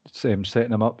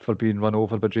setting him up for being run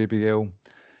over by JBL.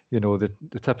 You know, the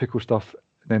typical stuff.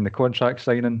 Then the contract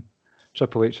signing.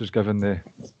 Triple H was given the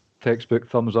textbook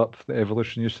thumbs up that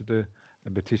Evolution used to do.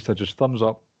 And Batista just thumbs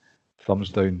up,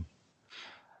 thumbs down.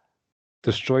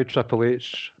 Destroyed Triple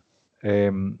H.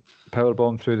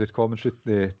 Powerbomb through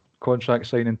the contract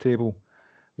signing table.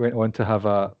 Went on to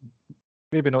have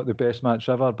maybe not the best match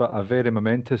ever, but a very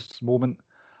momentous moment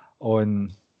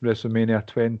on WrestleMania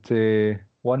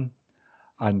 21,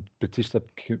 and Batista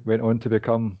went on to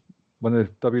become one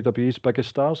of WWE's biggest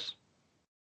stars.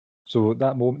 So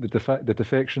that moment, the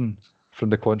defection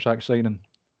from the contract signing,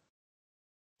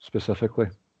 specifically.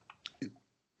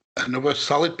 Another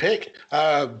solid pick.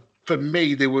 For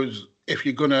me, there was, if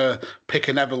you're going to pick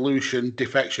an Evolution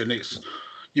defection,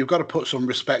 you've got to put some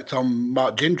respect on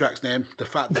Mark Jindrak's name. The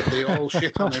fact that they all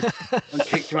shit on him and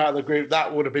kicked him out of the group,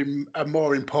 that would have been a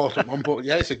more important one. But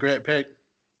yeah, it's a great pick.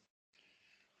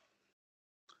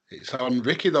 It's on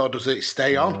Ricky, though. Does it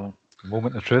stay on?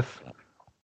 Moment of truth.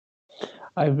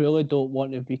 I really don't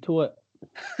want to veto it.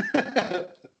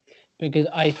 Because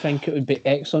I think it would be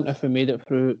excellent if we made it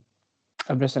through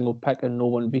every single pick and no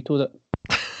one vetoed it.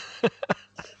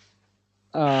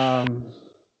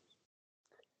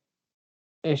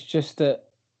 It's just that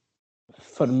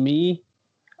for me,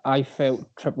 I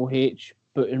felt Triple H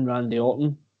putting Randy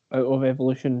Orton out of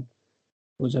Evolution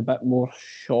was a bit more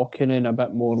shocking and a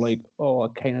bit more like, oh, I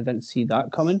kind of didn't see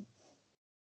that coming.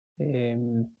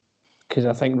 because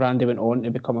I think Randy went on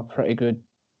to become a pretty good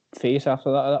face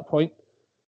after that at that point.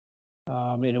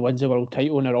 And he wins the world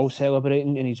title and they're all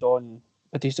celebrating and he's on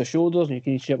Batista's shoulders and you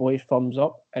can see him always thumbs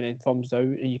up and then thumbs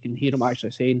down and you can hear him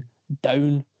actually saying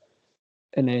down.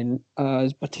 And then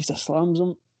as Batista slams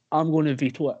him, I'm going to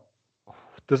veto it.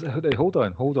 Hold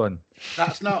on.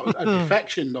 That's not a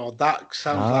defection, though. That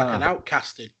sounds like an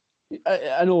outcasting.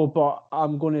 I know, but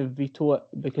I'm going to veto it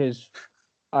because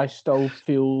I still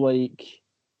feel like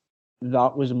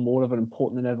that was more of an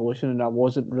important evolution, and I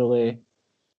wasn't really.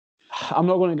 I'm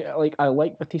not going to get like I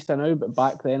like Batista now, but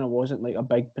back then I wasn't like a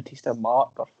big Batista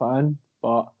mark or fan.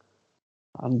 But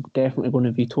I'm definitely going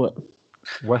to veto it.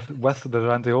 With the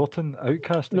Randy Orton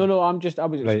outcasting? No, I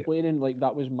was explaining like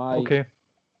that was my okay.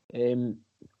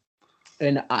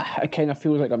 And I kind of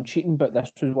feel like I'm cheating, but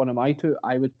this was one of my two.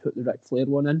 I would put the Ric Flair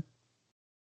one in.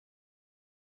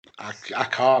 I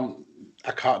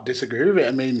can't disagree with it.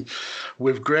 I mean,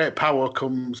 with great power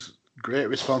comes great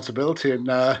responsibility, and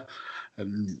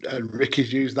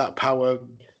Ricky's used that power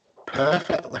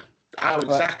perfectly.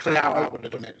 Exactly how I would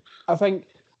have done it. I think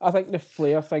the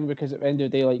Flair thing, because at the end of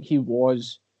the day, like he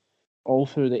was all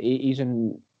through the 80s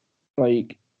and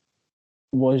like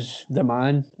was the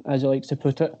man, as he likes to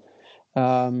put it.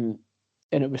 And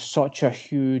it was such a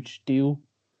huge deal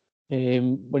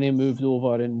when he moved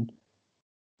over, and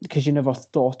because you never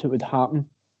thought it would happen.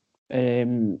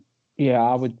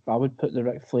 I would put the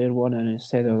Ric Flair one in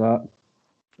instead of that.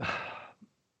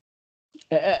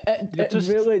 It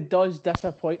really does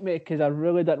disappoint me because I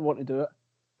really didn't want to do it.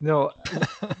 No,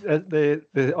 the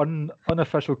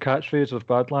unofficial catchphrase of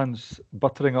Badlands,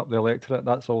 buttering up the electorate,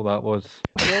 that's all that was.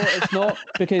 No, it's not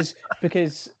because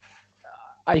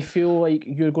I feel like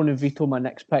you're going to veto my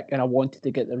next pick, and I wanted to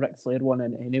get the Ric Flair one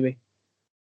in anyway.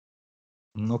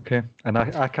 Okay, and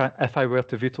I can't. If I were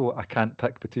to veto, I can't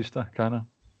pick Batista, can I?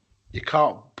 You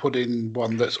can't put in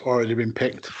one that's already been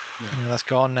picked. Yeah, that's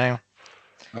gone now.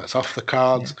 That's off the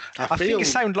cards. Yeah. I think it's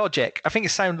sound logic.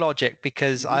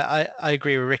 Because I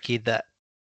agree with Ricky that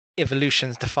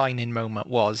Evolution's defining moment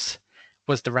was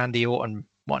the Randy Orton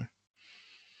one.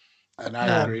 And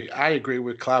I agree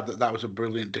with Clav that was a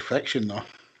brilliant defection, though.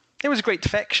 It was a great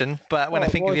defection, but when I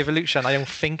think of Evolution, I don't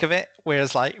think of it.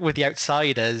 Whereas, like with the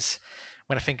Outsiders,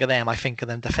 when I think of them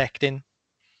defecting.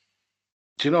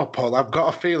 Do you know, Paul, I've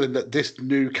got a feeling that this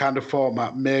new kind of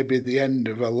format may be the end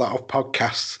of a lot of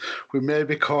podcasts. We may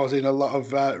be causing a lot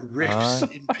of rifts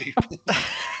in people.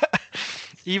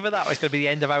 Either that or it's going to be the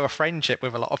end of our friendship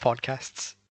with a lot of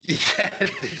podcasts. Yeah,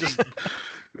 just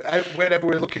whenever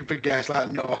we're looking for guests,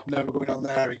 like, no, never going on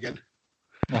there again.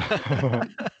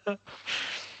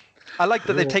 I like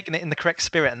that they've taken it in the correct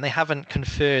spirit and they haven't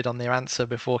conferred on their answer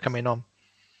before coming on.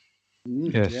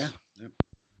 Yes. Yeah.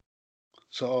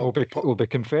 So we'll be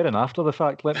conferring after the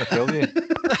fact, let me tell you.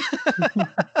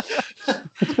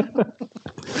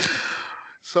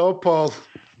 So, Paul,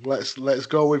 let's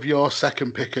go with your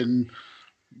second pick and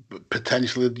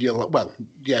potentially your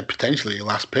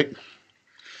last pick.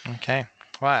 Okay,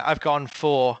 right. I've gone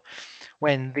for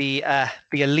when the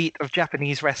elite of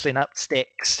Japanese wrestling up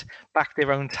sticks, backed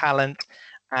their own talent,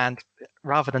 and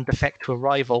rather than defect to a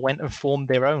rival, went and formed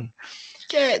their own.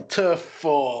 Get to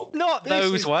fuck. Not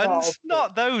those ones.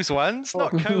 Not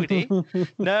Cody.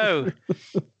 No. Do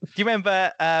you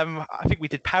remember? I think we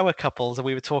did Power Couples, and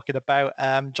we were talking about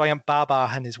Giant Baba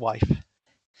and his wife.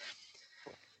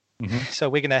 Mm-hmm. So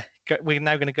we're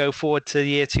now gonna go forward to the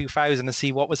year 2000 and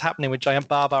see what was happening with Giant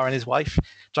Baba and his wife.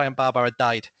 Giant Baba had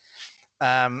died.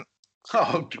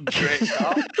 Great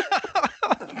start.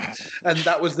 And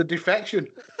that was the defection.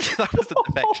 That was the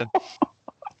defection.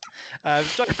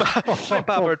 Giant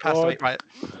Baba had passed away. Right.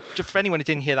 For anyone who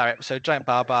didn't hear that episode, Giant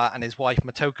Baba and his wife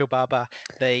Motoko Baba,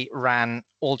 they ran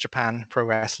All Japan Pro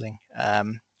Wrestling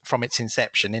from its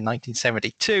inception in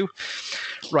 1972,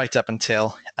 right up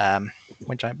until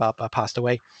when Giant Baba passed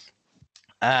away.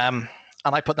 And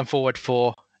I put them forward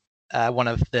for one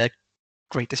of the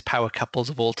greatest power couples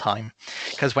of all time,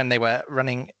 because when they were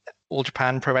running All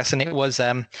Japan Pro Wrestling, it was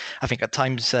I think at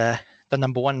times the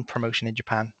number one promotion in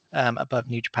Japan, above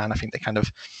New Japan. I think they kind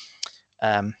of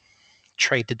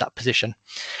traded that position.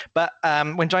 But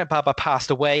when Giant Baba passed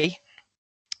away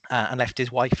and left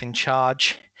his wife in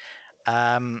charge,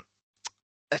 Giant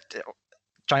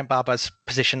Baba's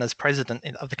position as president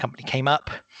of the company came up,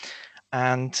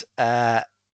 and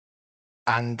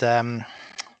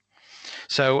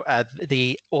so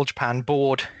the All Japan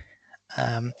board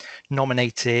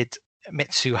nominated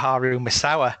Mitsuharu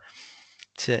Misawa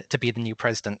to be the new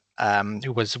president,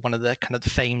 who was one of the kind of the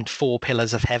famed four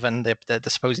pillars of heaven, the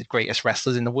supposed greatest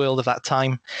wrestlers in the world of that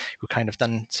time, who kind of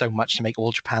done so much to make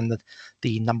All Japan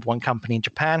the number one company in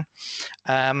Japan.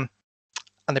 And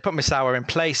they put Misawa in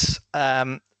place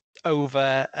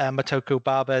over Motoko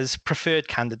Baba's preferred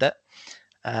candidate.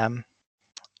 And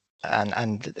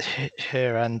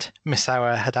her and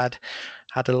Misawa had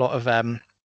a lot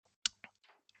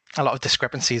of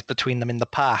discrepancies between them in the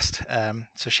past.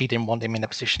 So she didn't want him in a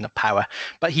position of power,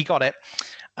 but he got it.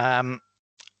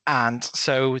 And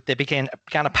so they began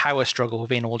a power struggle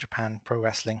within All Japan Pro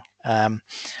Wrestling. And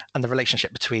the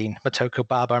relationship between Motoko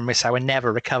Baba and Misawa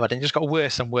never recovered. And it just got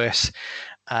worse and worse,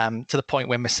 to the point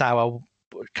where Misawa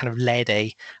kind of led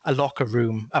a locker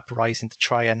room uprising to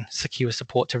try and secure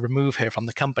support to remove her from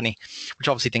the company, which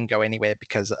obviously didn't go anywhere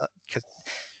because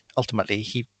ultimately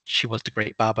she was the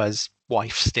great Baba's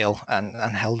wife still, and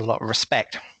held a lot of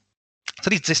respect. So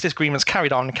these disagreements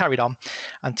carried on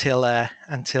until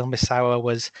Misawa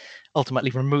was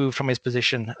ultimately removed from his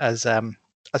position as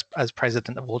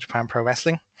president of All Japan Pro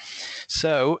Wrestling.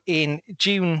 So in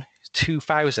June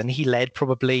 2000, he led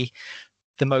probably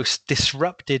the most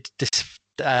disrupted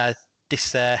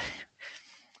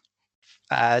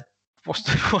what's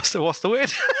the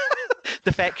word?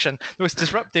 Defection. The most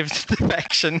disruptive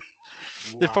defection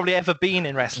there's probably ever been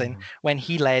in wrestling, when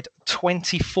he led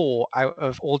 24 out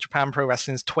of All Japan Pro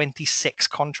Wrestling's 26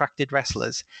 contracted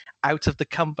wrestlers out of the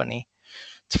company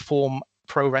to form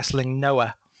Pro Wrestling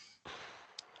Noah.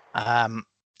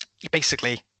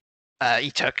 Basically,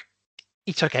 he took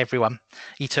everyone.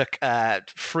 He took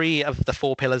 3 of the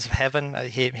 4 pillars of heaven,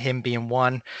 him being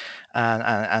one,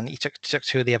 and he took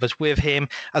 2 of the others with him,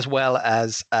 as well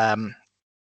as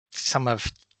some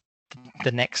of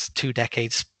the next 2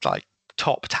 decades, like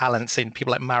top talents in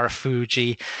people like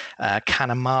Marufuji,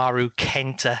 Kanemaru,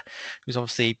 Kenta, who's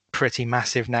obviously pretty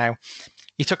massive now.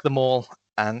 He took them all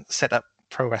and set up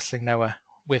Pro Wrestling Noah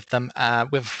with them,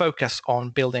 with a focus on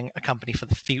building a company for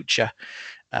the future.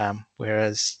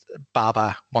 Whereas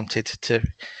Baba wanted to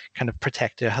kind of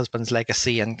protect her husband's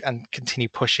legacy and continue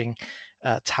pushing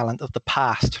talent of the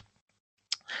past.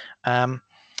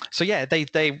 So yeah,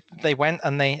 they went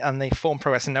and they formed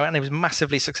Pro Wrestling Noah, and it was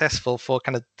massively successful for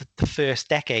kind of the first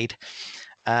decade,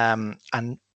 and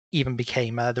even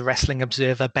became the Wrestling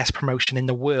Observer best promotion in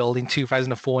the world in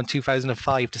 2004 and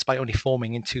 2005, despite only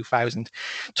forming in 2000.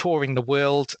 Touring the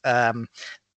world,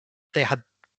 they had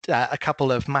a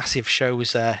couple of massive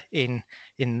shows in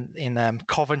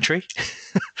Coventry,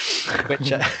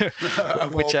 which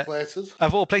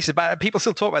of all places, but people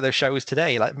still talk about those shows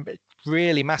today. Like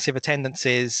really massive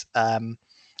attendances.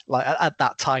 Like at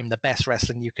that time, the best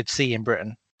wrestling you could see in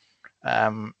Britain.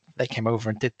 They came over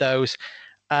and did those.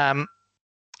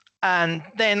 And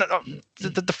then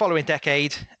the following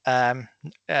decade, Noah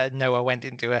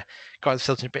got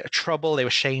themselves in a bit of trouble. They were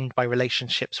shamed by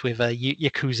relationships with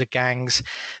Yakuza gangs.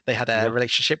 They had a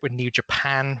relationship with New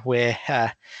Japan, where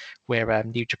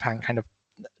New Japan kind of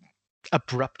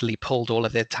abruptly pulled all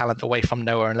of their talent away from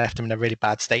Noah and left them in a really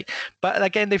bad state. But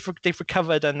again, they've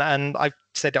recovered, and I've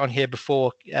said it on here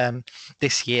before.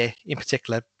 This year, in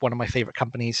particular, one of my favorite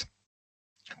companies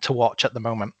to watch at the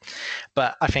moment.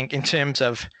 But I think in terms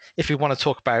of, if we want to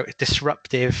talk about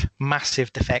disruptive,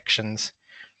 massive defections,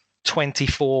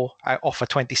 24 off a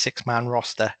 26-man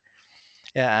roster,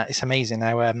 yeah, it's amazing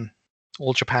how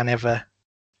All Japan ever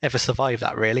survived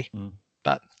that, really.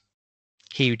 But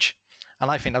huge, and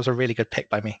I think that was a really good pick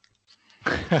by me.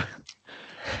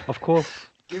 Of course.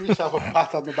 Give yourself a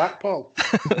pat on the back, Paul.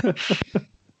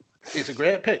 It's a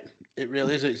great pick. It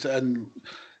really is.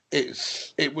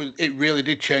 It really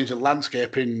did change the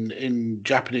landscape in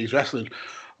Japanese wrestling,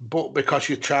 but because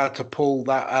you tried to pull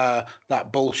that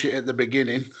bullshit at the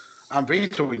beginning, I'm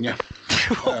vetoing you.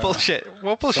 What bullshit?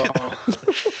 What bullshit? So,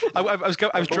 I was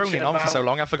droning on for so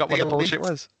long, I forgot what the bullshit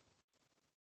was.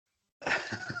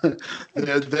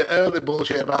 the early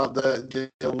bullshit about the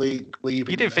elite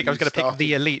leaving. You didn't think I was going to pick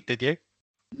the elite, did you?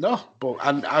 No, but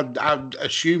I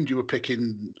assumed you were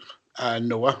picking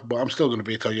Noah, but I'm still going to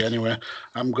veto you anyway.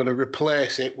 I'm going to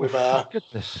replace it with For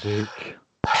goodness sake.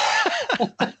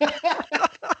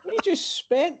 He just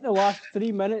spent the last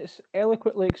 3 minutes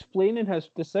eloquently explaining his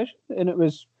decision, and it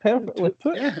was perfectly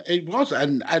put. Yeah, it was,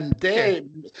 and they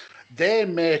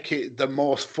make it the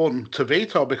most fun to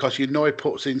veto, because you know he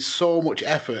puts in so much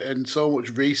effort and so much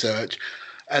research,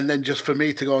 and then just for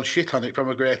me to go and shit on it from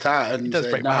a great heart and does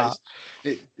break my heart.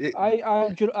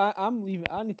 I'm leaving.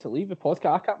 I need to leave the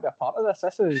podcast. I can't be a part of this.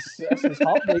 This is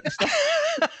heartbreaking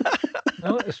stuff.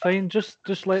 No, it's fine. Just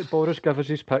let Boris give us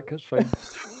his pick. It's fine.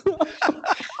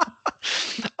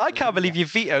 I can't believe you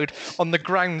vetoed on the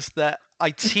grounds that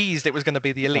I teased it was going to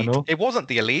be the Elite. know. It wasn't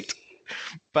the Elite,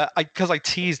 but because I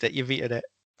teased it, you vetoed it.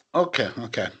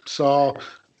 Okay. So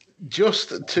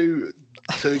just to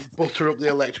butter up the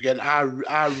electric again, I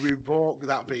revoke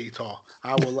that veto.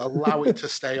 I will allow it to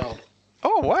stay on.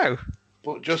 Oh, wow.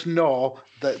 But just know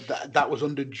that was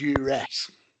under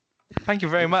duress. Thank you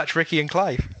very much, Ricky and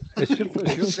Clive. It's your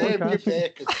Save your podcast.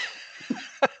 bacon.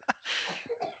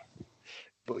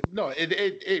 But no,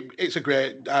 it's a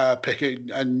great pick,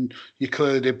 and you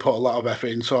clearly did put a lot of effort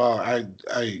in. So I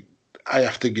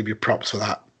have to give you props for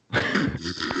that.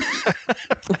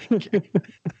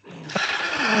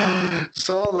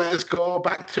 So let's go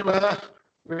back to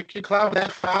Ricky Cloud, their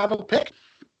final pick.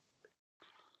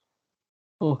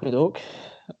 Okay, doke.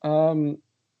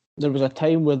 There was a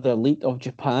time where the Elite of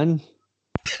Japan.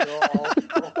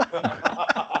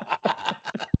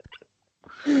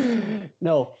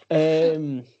 No.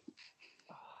 Right.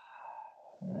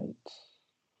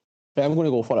 Right, I'm going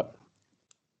to go for it.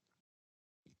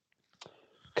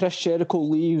 Chris Jericho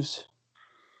leaves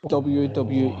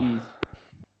WWE.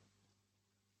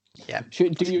 Yeah.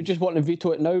 Do you just want to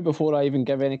veto it now before I even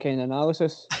give any kind of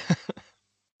analysis?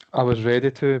 I was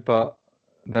ready to, but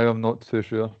now I'm not too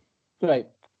sure. Right.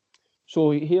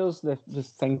 So here's the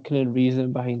thinking and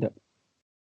reason behind it.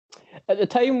 At the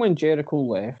time when Jericho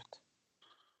left,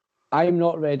 I'm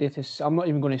not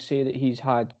even going to say that he's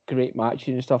had great matches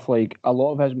and stuff. Like, a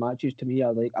lot of his matches to me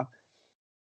are like,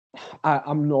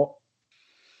 I'm not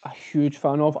a huge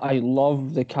fan of. I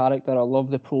love the character. I love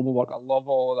the promo work. I love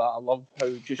all of that. I love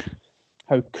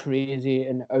how crazy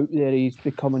and out there he's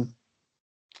becoming.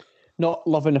 Not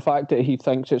loving the fact that he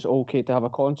thinks it's okay to have a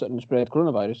concert and spread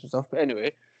coronavirus and stuff. But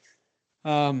anyway,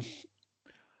 Oh,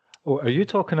 are you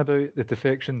talking about the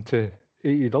defection to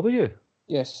AEW?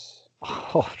 yes.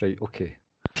 Oh, right, okay.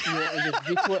 You want to just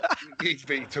veto it? He's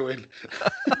vetoing.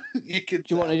 You could.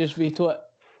 Do you want to just veto it?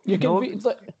 You can No. veto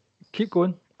it. Keep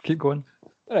going.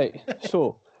 Right.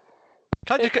 So,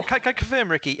 Can I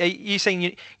confirm, Ricky? Are you saying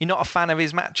you're not a fan of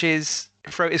his matches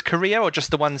throughout his career, or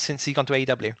just the ones since he gone to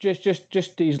AEW?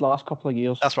 just these last couple of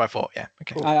years. That's what I thought. Yeah.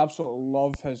 Okay. I absolutely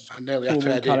love his I nearly had to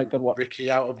promo character edit work. Ricky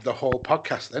out of the whole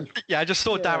podcast then. Yeah, I just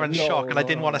saw Yeah, Darren's no, shock, and I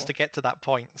didn't want us no. to get to that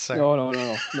point. So No,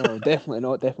 definitely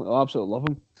not. Definitely, I absolutely love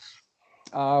him.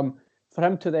 For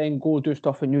him to then go do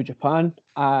stuff in New Japan,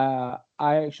 I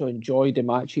actually enjoyed the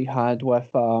match he had with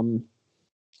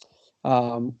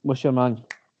what's your man?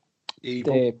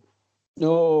 Evil.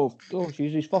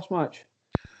 Jeez, his first match.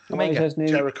 What Omega. is his name?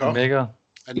 Jericho. Omega,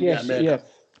 And Yes, Omega.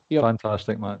 Yep.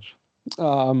 fantastic match.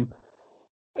 And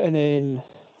then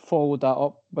followed that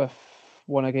up with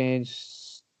one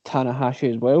against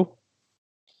Tanahashi as well.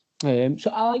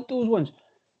 So I like those ones.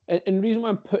 And the reason why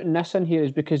I'm putting this in here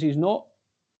is because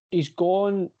he's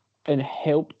gone and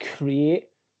helped create,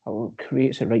 I won't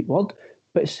create's the right word,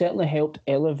 but it's certainly helped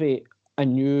elevate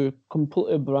a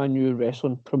completely brand new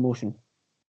wrestling promotion.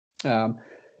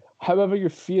 However you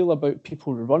feel about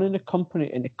people running the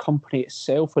company and the company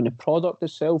itself and the product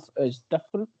itself is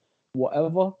different,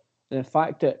 whatever. And the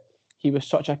fact that he was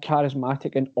such a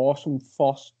charismatic and awesome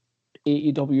first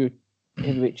AEW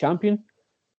heavyweight champion,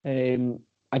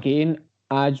 again,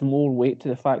 adds more weight to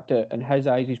the fact that in his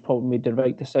eyes he's probably made the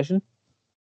right decision.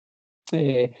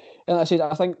 And like I said,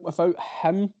 I think without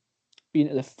him being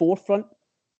at the forefront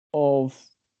of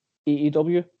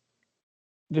AEW,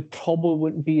 they probably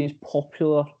wouldn't be as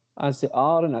popular as they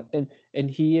are, and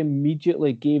he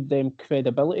immediately gave them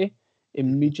credibility,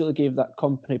 immediately gave that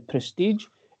company prestige,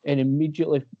 and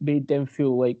immediately made them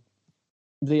feel like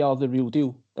they are the real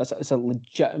deal. It's a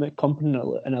legitimate company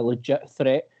and a legit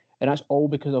threat, and that's all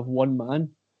because of one man.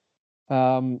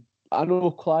 I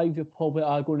know, Clive, you probably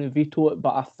are going to veto it,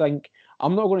 but I think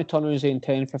I'm not going to turn around and say in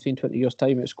 10, 15, 20 years'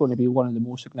 time it's going to be one of the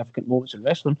most significant moments in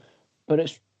wrestling, but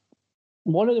it's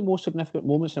one of the most significant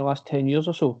moments in the last 10 years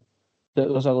or so, that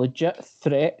there's a legit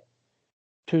threat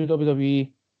to WWE,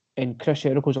 and Chris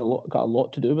Jericho's got a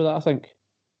lot to do with that, I think.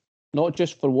 Not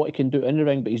just for what he can do in the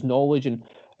ring, but his knowledge and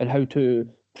how to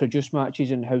produce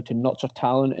matches and how to nurture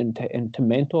talent and to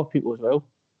mentor people as well.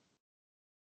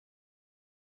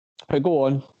 But go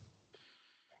on.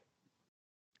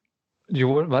 You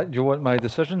want my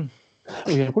decision?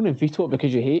 Well, you're going to veto it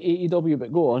because you hate AEW,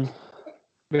 but go on.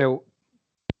 Well,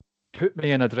 put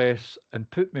me in a dress and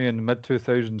put me in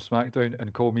mid-2000s SmackDown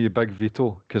and call me Big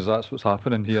Veto, because that's what's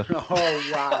happening here. Oh,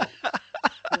 wow.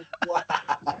 Wow.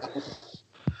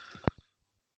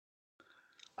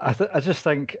 I just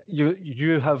think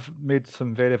you have made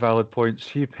some very valid points.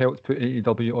 He helped put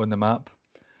AEW on the map,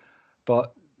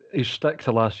 but his stick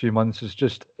the last few months is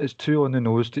it's too on the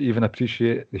nose to even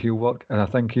appreciate the heel work. And I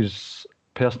think he's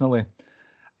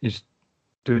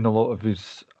doing a lot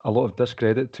of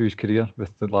discredit to his career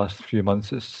with the last few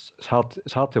months. It's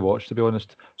hard to watch, to be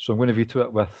honest. So I'm going to veto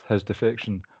it with his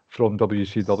defection from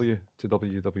WCW to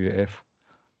WWF.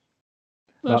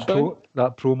 That's fine.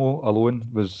 That promo alone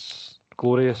was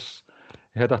glorious.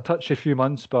 He had a touchy few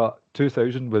months, but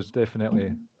 2000 was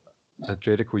definitely a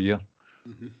Jericho year.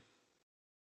 Mm-hmm.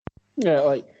 Yeah,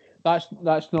 like that's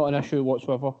not an issue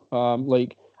whatsoever.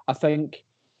 Like I think,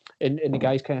 and the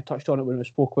guys kind of touched on it when we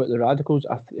spoke about the Radicals,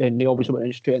 and they obviously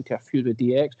went straight into a feud with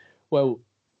DX. Well,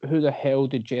 who the hell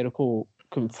did Jericho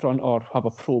confront or have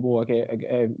a promo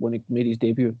again when he made his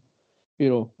debut? You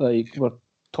know, like we're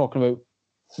talking about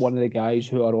one of the guys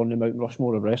who are on the Mount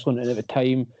Rushmore of wrestling, and at the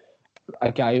time,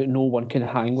 a guy that no one can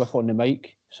hang with on the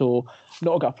mic. So,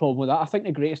 not got a problem with that. I think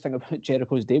the greatest thing about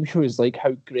Jericho's debut is like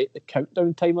how great the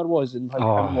countdown timer was and like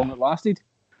how long it lasted.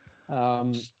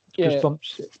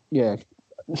 Goosebumps. Yeah.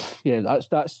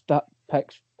 That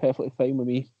pick's perfectly fine with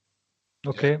me.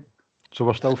 Okay, so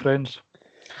we're still friends.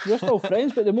 We're still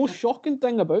friends, but the most shocking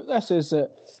thing about this is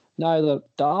that neither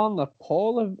Dan or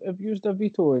Paul have used a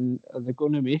veto, and are they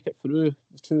going to make it through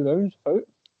the 2 rounds out?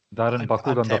 Darren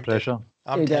buckled under pressure.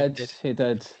 He did.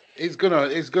 He's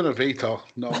gonna veto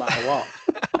no matter what,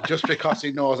 just because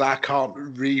he knows I can't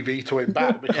re-veto it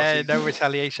back. Because no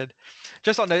retaliation.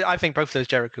 Just on the, I think both those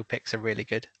Jericho picks are really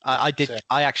good. I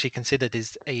actually considered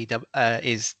his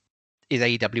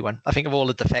AEW one. I think of all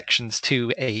the defections to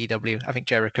AEW, I think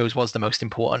Jericho's was the most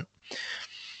important.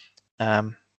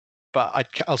 But I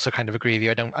also kind of agree with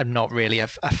you. I'm not really a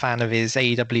fan of his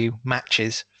AEW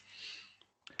matches.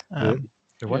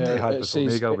 The one that he had with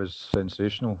Omega was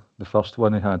sensational. The first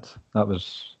one he had, that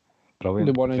was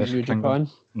brilliant. The one in New Japan.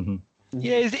 Mm-hmm.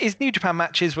 Yeah, his New Japan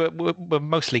matches were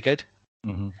mostly good.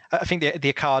 Mm-hmm. I think the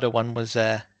Okada one was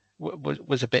a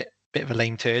bit of a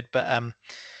lame turd, but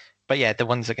yeah, the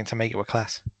ones against Omega were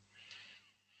class.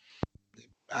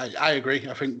 I agree.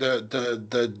 I think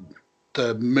the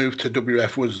move to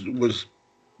WF was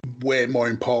way more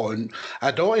important.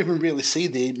 I don't even really see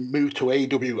the move to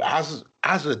AEW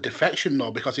as a defection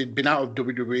though, because he'd been out of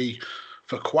WWE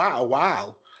for quite a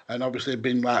while and obviously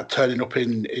been like turning up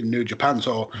in New Japan.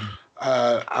 So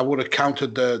I would have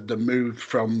counted the move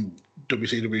from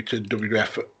WCW to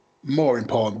WWF more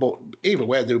important. But either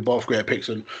way, they were both great picks,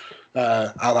 and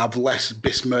I'll have less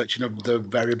besmirching of the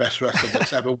very best wrestler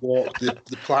that's ever walked the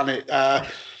planet.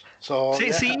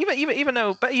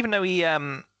 Even though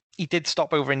he did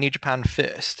stop over in New Japan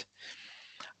first,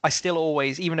 I still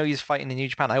always, even though he's fighting in New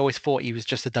Japan, I always thought he was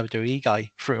just a WWE guy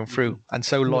through and through, and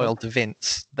so loyal to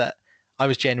Vince that I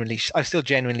was still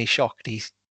genuinely shocked he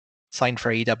signed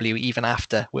for AEW even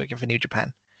after working for New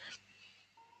Japan.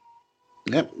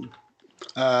 Yep.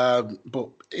 But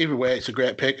either way, it's a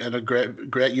great pick and a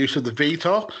great use of the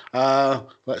veto.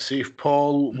 Let's see if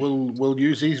Paul will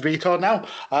use his veto now.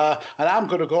 And I'm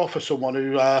going to go for someone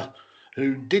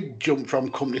who did jump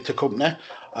from company to company,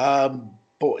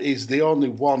 but is the only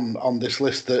one on this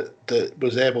list that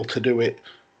was able to do it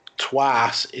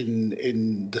twice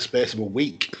in the space of a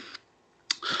week.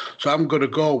 So I'm going to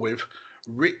go with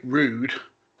Rick Rude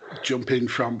jumping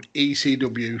from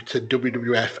ECW to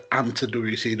WWF and to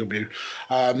WCW.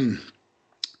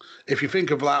 If you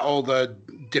think of like all the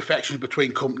defections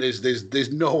between companies,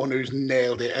 there's no one who's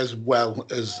nailed it as well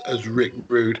as Rick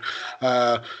Rude.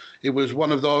 It was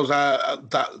one of those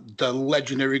that the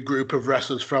legendary group of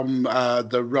wrestlers from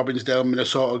the Robbinsdale,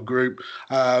 Minnesota group,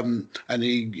 and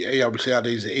he obviously had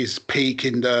his peak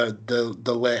in the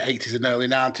late 80s and early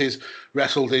 90s.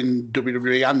 Wrestled in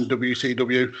WWE and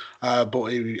WCW, but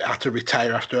he had to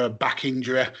retire after a back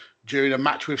injury during a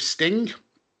match with Sting.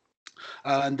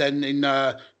 And then in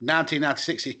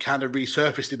 1996, he kind of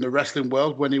resurfaced in the wrestling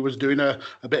world when he was doing a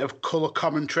bit of colour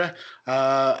commentary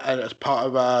as part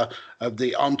of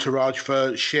the entourage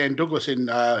for Shane Douglas in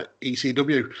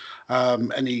ECW.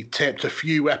 And he taped a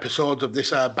few episodes of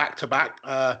this back-to-back.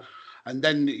 And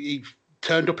then he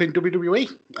turned up in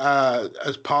WWE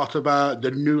as part of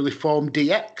the newly formed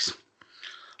DX.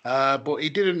 But he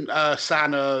didn't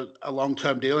sign a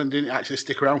long-term deal and didn't actually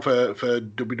stick around for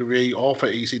WWE or for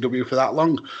ECW for that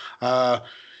long.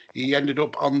 He ended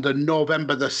up on the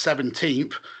November the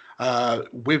 17th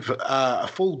with a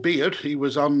full beard. He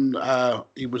was on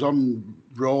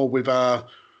Raw with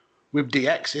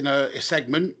DX in a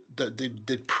segment that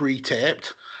they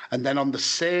pre-taped, and then on the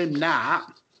same night,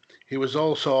 he was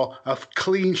also a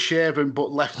clean-shaven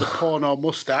but left the porno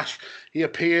mustache. He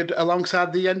appeared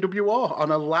alongside the NWO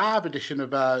on a live edition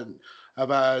of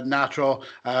Nitro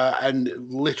and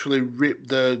literally ripped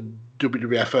the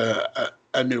WWF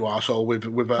a new arsehole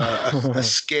with a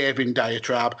scathing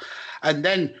diatribe. And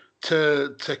then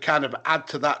to kind of add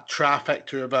to that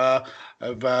trifecta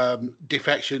of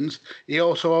defections, he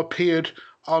also appeared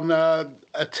on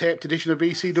a taped edition of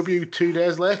ECW 2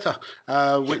 days later,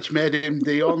 which made him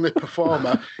the only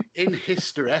performer in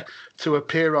history to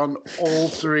appear on all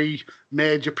three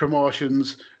major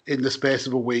promotions in the space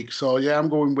of a week. So, yeah, I'm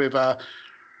going with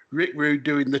Rick Rude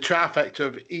doing the trifecta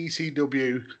of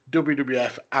ECW,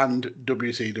 WWF, and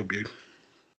WCW.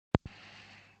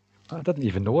 I didn't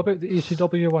even know about the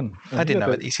ECW one. I didn't know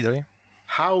about the ECW.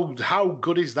 How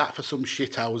good is that for some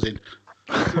shit housing?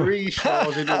 3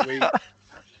 shows in a week.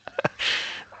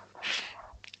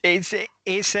 It's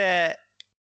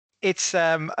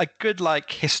a good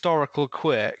like historical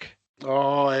quirk.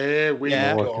 Oh, here we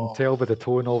I go. can tell by the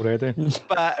tone already.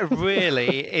 But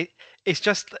really, it's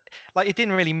just like it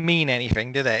didn't really mean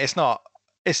anything, did it?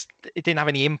 It didn't have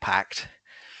any impact.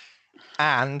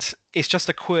 And it's just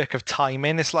a quirk of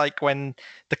timing. It's like when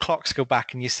the clocks go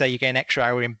back and you say you get an extra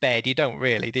hour in bed. You don't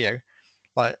really, do you?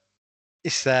 Like,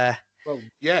 it's Well,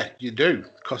 yeah, you do,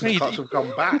 because the clocks have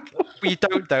gone back. you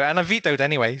don't though, and I vetoed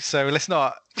anyway. So let's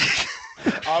not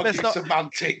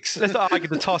semantics. Let's not argue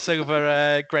the toss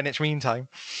over Greenwich Mean Time.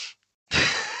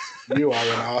 You are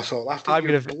an arsehole. After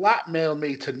you blackmail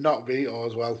me to not veto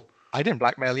as well. I didn't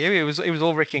blackmail you. It was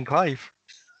all Ricky and Clive.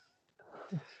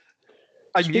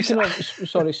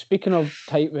 Speaking of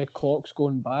tight with clocks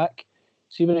going back,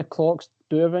 see when the clocks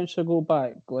do eventually go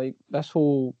back, like this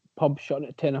whole pub shutting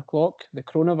at 10 o'clock, the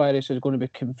coronavirus is going to be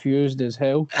confused as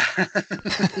hell.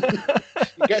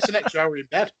 He gets an extra hour in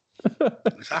bed.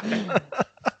 Exactly.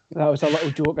 That was a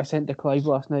little joke I sent to Clive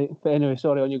last night. But anyway,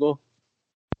 sorry, on you go.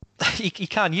 You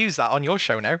can't use that on your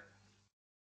show now.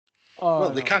 Oh, well,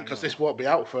 they can't because this won't be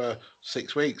out for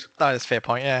 6 weeks. That's a fair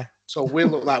point, yeah. So we'll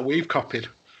look like we've copied.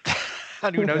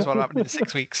 And who knows what will happen in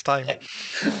 6 weeks' time.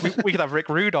 We could have Rick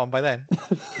Rude on by then.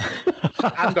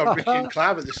 And on Ricky and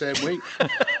Clive at the same week.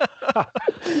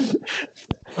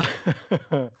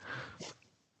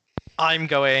 I'm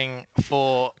going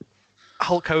for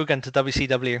Hulk Hogan to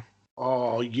WCW.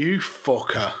 Oh, you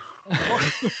fucker.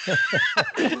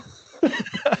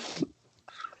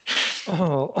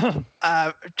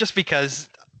 Just because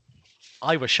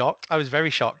I was shocked. I was very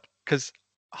shocked because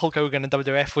Hulk Hogan and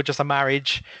WWF were just a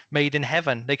marriage made in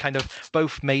heaven. They kind of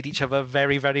both made each other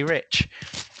very, very rich,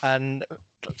 and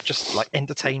just like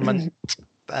entertainment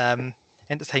kind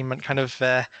of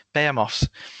behemoths.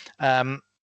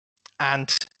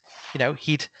 And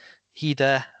he'd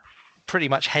pretty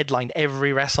much headlined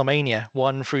every WrestleMania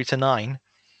 1 through to 9.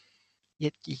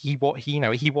 He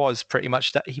was pretty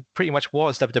much was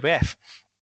WWF.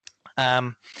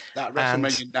 That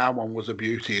WrestleMania 9 one was a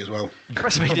beauty as well.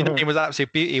 WrestleMania 9 was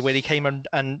absolute beauty when he came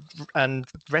and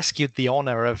rescued the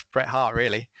honor of Bret Hart,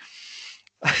 really.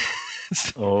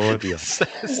 Oh dear!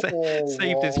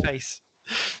 Saved his face.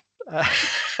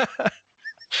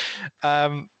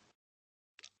 And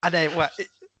then, well,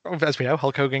 as we know,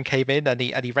 Hulk Hogan came in and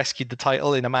he rescued the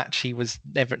title in a match he was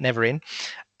never in.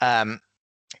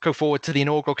 Go forward to the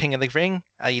inaugural King of the Ring.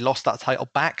 He lost that title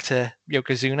back to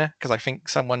Yokozuna because I think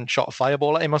someone shot a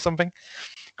fireball at him or something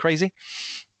crazy.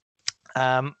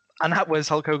 And that was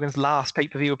Hulk Hogan's last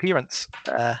pay-per-view appearance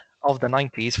of the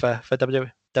 90s for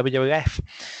WWF.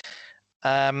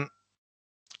 And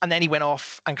then he went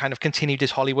off and kind of continued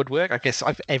his Hollywood work. I guess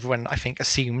everyone, I think,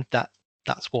 assumed that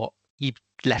that's what he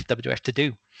left WWF to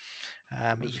do.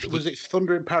 Was it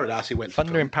Thunder in Paradise he went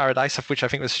Thunder in Paradise, of which I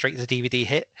think was straight to DVD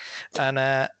hit. And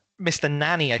Mr.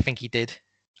 Nanny, I think he did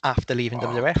after leaving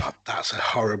WWF. God, that's a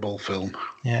horrible film.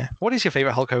 Yeah. What is your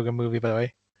favourite Hulk Hogan movie, by the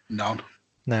way? None.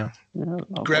 No.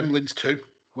 Gremlins 2,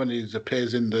 when he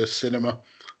appears in the cinema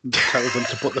and tells them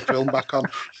to put the film back on.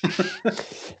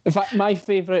 In fact, my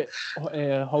favourite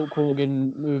Hulk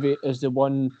Hogan movie is the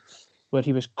one where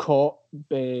he was caught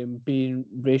being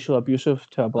racially abusive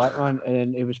to a black man, and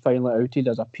then he was finally outed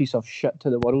as a piece of shit to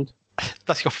the world.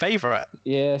 That's your favourite?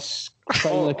 Yes.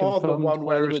 Or the one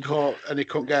where he was caught and he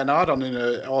couldn't get an hard on in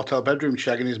a hotel bedroom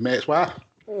shagging his mate's wife.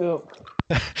 Well,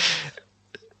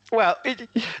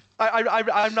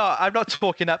 I'm not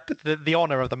talking up the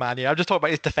honour of the man here. I'm just talking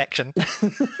about his defection,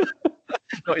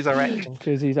 not his erection.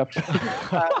 Because he's a...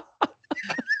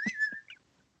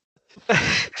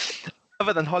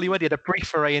 Other than Hollywood, he had a brief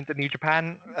foray into New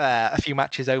Japan, a few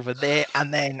matches over there,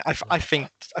 and then I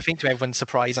think to everyone's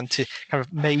surprise and to kind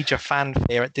of major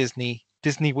fanfare at Disney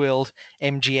World,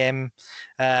 MGM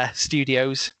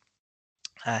Studios,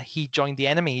 he joined the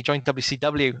enemy. He joined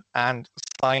WCW and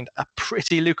signed a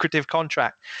pretty lucrative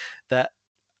contract that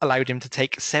allowed him to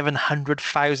take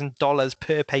 $700,000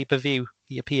 per pay-per-view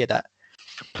he appeared at,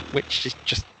 which is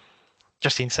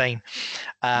just insane.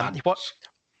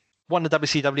 won the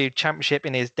WCW Championship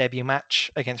in his debut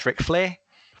match against Ric Flair.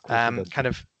 Kind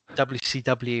of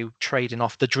WCW trading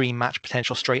off the dream match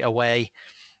potential straight away,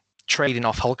 trading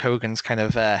off Hulk Hogan's kind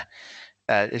of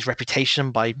his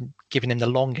reputation by giving him the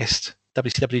longest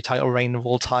WCW title reign of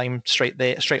all time straight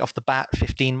off the bat,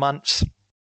 15 months.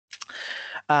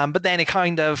 But then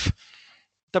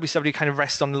WCW kind of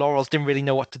rested on the laurels, didn't really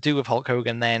know what to do with Hulk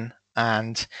Hogan then,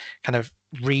 and kind of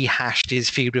rehashed his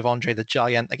feud with Andre the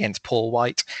Giant against Paul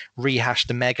White, rehashed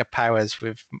the Mega Powers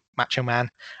with Macho Man.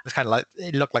 It was kind of like,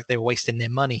 it looked like they were wasting their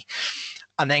money.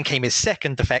 And then came his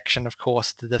second defection, of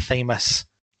course, to the famous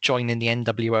joining the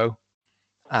NWO,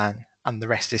 and the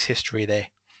rest is history there.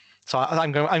 So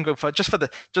I'm going for just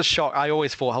shock. I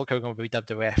always thought Hulk Hogan would be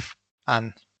WWF,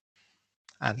 and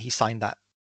he signed that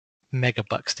mega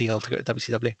bucks deal to go to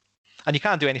WCW, and you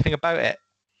can't do anything about it.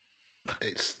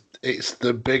 It's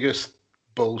the biggest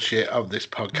bullshit of this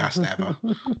podcast ever.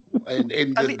 in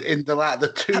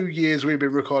the 2 years we've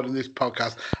been recording this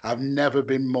podcast, I've never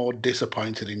been more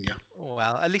disappointed in you.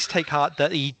 Well, at least take heart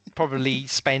that he probably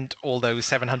spent all those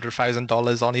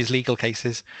 $700,000 on his legal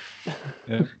cases.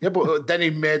 Yeah, but then he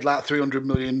made like 300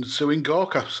 million suing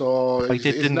Gorka, so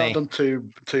he's not done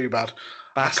too bad.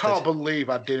 Bastard. I can't believe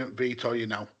I didn't veto you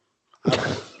now.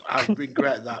 I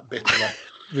regret that bitterly.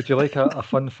 Would you like a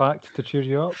fun fact to cheer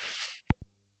you up?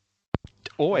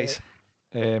 Always.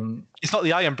 It's not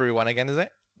the Iron Brew one again, is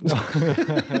it? No, no,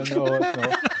 it's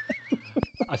not.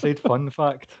 I said fun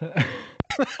fact.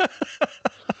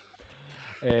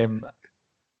 I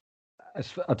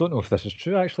don't know if this is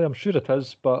true, actually. I'm sure it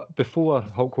is. But before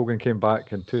Hulk Hogan came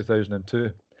back in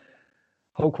 2002,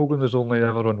 Hulk Hogan was only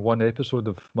ever on one episode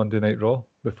of Monday Night Raw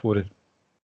before he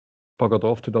buggered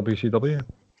off to WCW.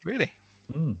 Really?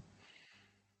 Mm.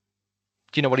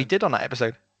 Do you know what he did on that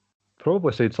episode?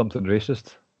 Probably said something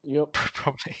racist. Yep.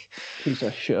 Probably. Piece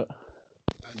of shit.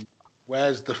 And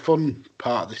where's the fun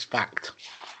part of this fact?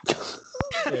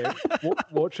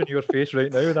 Watching your face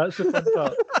right now, that's the fun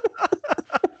part.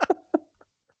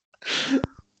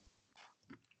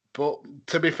 But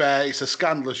to be fair, it's a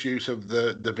scandalous use of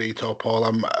the veto, Paul.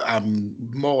 I'm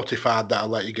mortified that I'll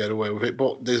let you get away with it,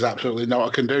 but there's absolutely no I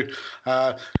can do.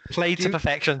 Played to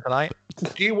perfection tonight.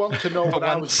 Do you want to know what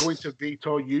I was going to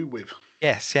veto you with?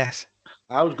 Yes.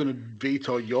 I was going to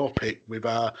veto your pick with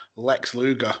Lex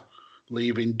Luger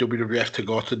leaving WWF to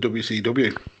go to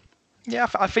WCW. Yeah,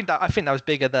 I think that was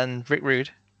bigger than Rick Rude.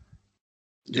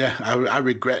 Yeah, I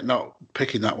regret not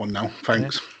picking that one now.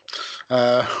 Thanks.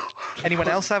 Anyone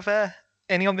else have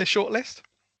any on this short list?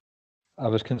 I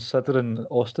was considering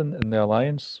Austin in the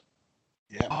Alliance.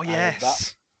 Yeah. Oh,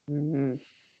 yes.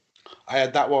 I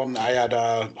had that one. I had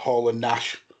Hall and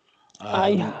Nash.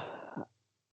 I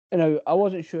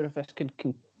wasn't sure if this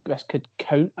could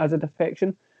count as a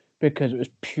defection because it was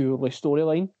purely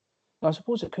storyline. I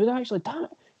suppose it could actually. Damn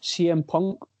it. CM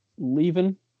Punk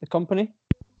leaving the company,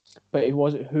 but it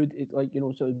wasn't so it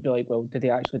would be like, well, did he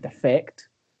actually defect?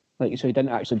 Like, so he didn't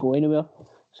actually go anywhere.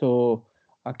 So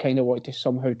I kind of wanted to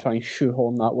somehow try and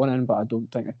shoehorn that one in, but I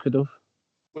don't think I could have.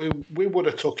 We would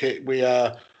have took it. We had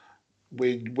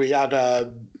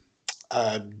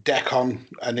Decon,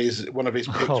 and one of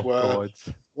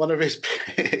his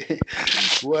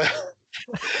picks were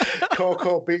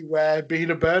Coco Beware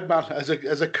being a Birdman as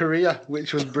a career,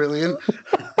 which was brilliant.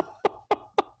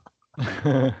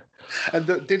 And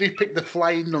did he pick the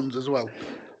Flying Nuns as well?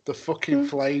 The fucking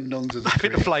Flying Nuns as a career. I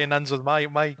think the Flying Nuns was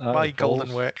my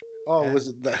golden work. Oh, was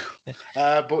it there?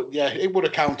 But yeah, it would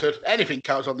have counted. Anything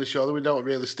counts on this show. We don't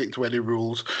really stick to any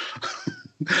rules.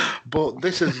 But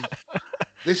this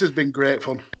has been great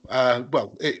fun.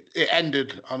 Well, it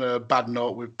ended on a bad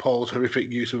note with Paul's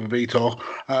horrific use of a veto.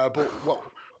 But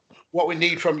what we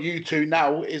need from you two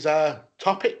now is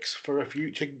topics for a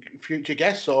future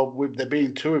guest. So with there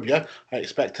being two of you, I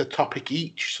expect a topic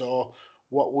each. So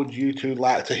what would you two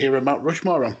like to hear about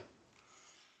Rushmore on?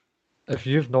 If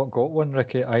you've not got one,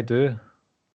 Ricky, I do.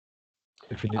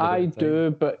 I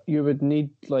do, but you would need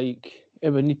it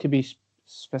would need to be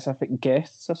specific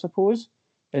guests, I suppose.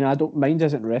 And I don't mind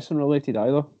isn't wrestling related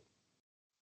either.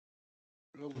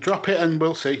 Drop it and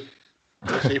we'll see.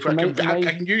 We'll see if I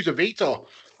can use a veto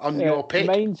on your pick.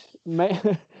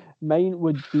 Mine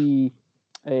would be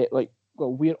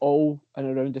we're all in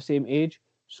around the same age,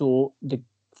 so the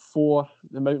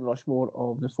Mount Rushmore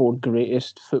of the four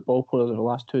greatest football players of the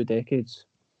last 2 decades.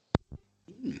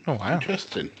 Oh wow!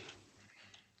 Interesting.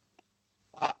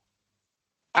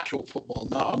 Actual football,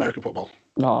 not American football.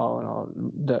 No,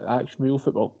 the actual real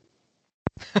football.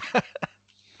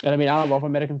 And I mean, I love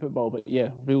American football, but yeah,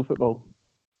 real football.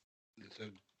 It's a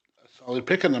solid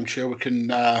pick, and I'm sure we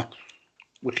can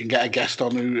we can get a guest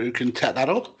on who can take that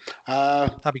up.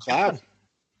 That'd be good.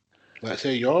 Let's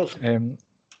hear yours.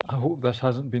 I hope this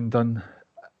hasn't been done.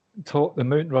 Talk the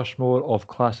Mount Rushmore of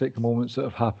classic moments that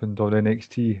have happened on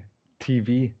NXT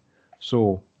TV.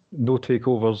 So no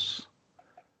takeovers,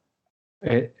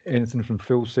 anything from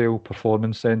Full Sail,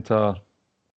 Performance Center.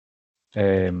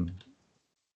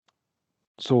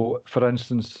 So, for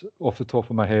instance, off the top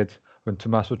of my head, when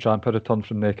Tommaso Ciampa returned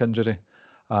from neck injury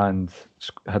and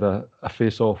had a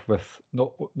face-off with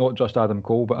not just Adam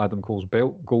Cole, but Adam Cole's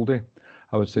belt, Goldie,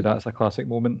 I would say that's a classic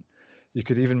moment. You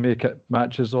could even make it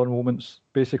matches or moments.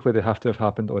 Basically, they have to have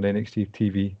happened on NXT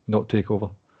TV, not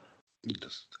TakeOver.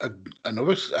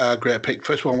 Another great pick.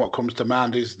 First one, what comes to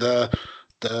mind is the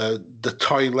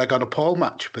toy leg on a pole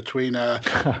match between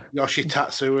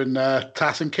Yoshitatsu and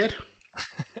Tyson Kidd.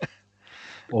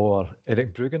 Or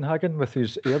Eric Brugenhagen with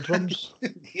his eardrums.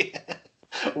 Yeah.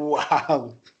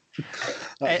 Wow.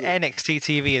 NXT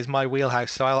TV is my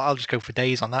wheelhouse, so I'll just go for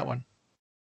days on that one.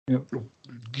 Yep.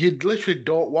 You literally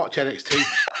don't watch NXT.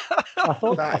 I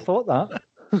thought that.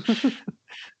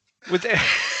 With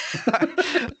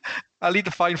I'll need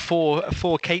to find four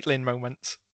Caitlyn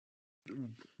moments.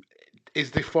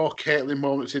 Is there 4 Caitlyn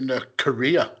moments in her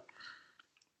career?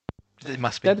 It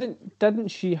must be. Didn't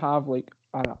she have like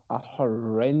a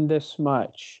horrendous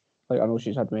match? Like, I know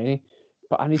she's had many,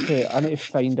 but I need to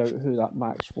find out who that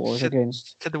match was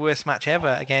against. Said the worst match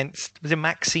ever against, was it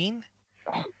Maxine?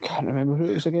 I can't remember who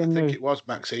it was again. I think now. it was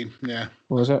Maxine. Yeah.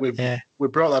 Was it? We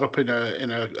brought that up in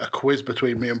a quiz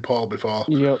between me and Paul before.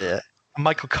 Yep. Yeah.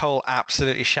 Michael Cole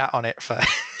absolutely shat on it for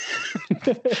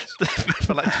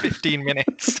for like 15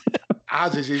 minutes.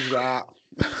 As is his right,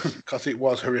 because it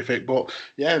was horrific. But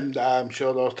yeah, and I'm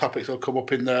sure those topics will come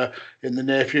up in the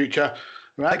near future.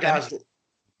 Right, guys,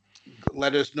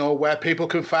 let us know where people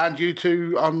can find you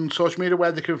two on social media,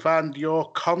 where they can find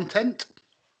your content.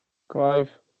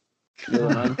 Clive, you're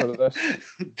the man for this.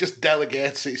 Just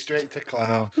delegates it straight to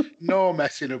Clive. No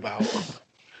messing about.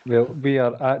 Well, we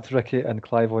are at Ricky and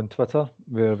Clive on Twitter,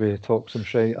 where we talk some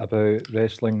shite about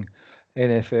wrestling,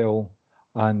 NFL,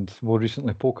 and more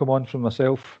recently Pokemon from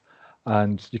myself.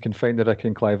 And you can find the Ricky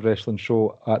and Clive Wrestling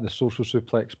Show at the Social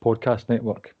Suplex Podcast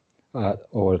Network,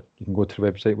 or you can go to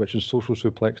the website, which is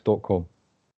socialsuplex.com.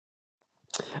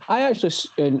 I actually,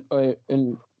 and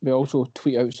we also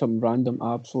tweet out some random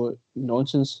absolute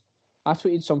nonsense. I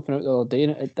tweeted something out the other day,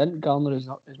 and it didn't garner as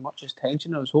much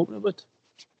attention as I was hoping it would.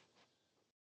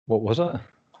 What was it?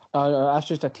 That's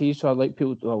just a tease, so I'd like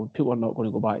people. Well, people are not going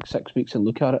to go back 6 weeks and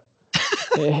look at it.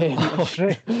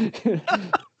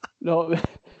 No,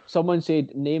 someone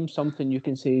said, name something you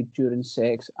can say during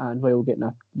sex and while getting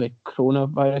the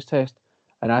coronavirus test,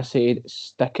 and I said,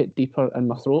 stick it deeper in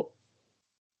my throat.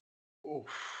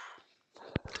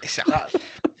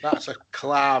 That's a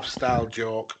Clive style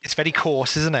joke. It's very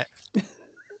coarse, isn't it?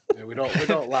 Yeah, we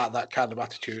don't like that kind of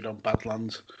attitude on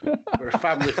Badlands. We're a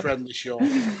family friendly show.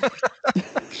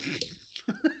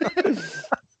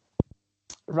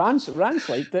 Rance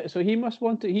liked it, so he must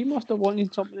have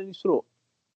wanted something in his throat.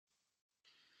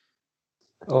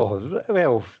 Oh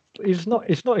well, he's not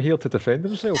here to defend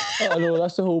himself. I know,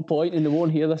 that's the whole point, and they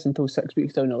won't hear this until 6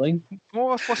 weeks down the line. Well,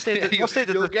 what's there to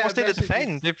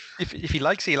defend? If he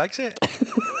likes it, he likes it.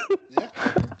 Yeah.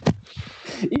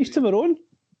 Each to their own.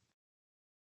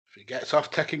 If he gets off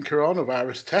taking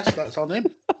coronavirus test, that's on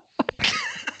him.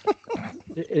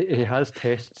 He has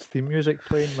Test's theme music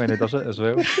playing when he does it as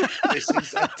well. This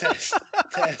is a test.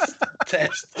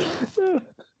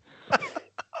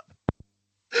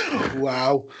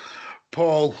 Wow.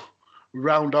 Paul,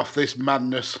 round off this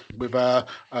madness with a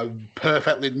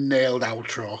perfectly nailed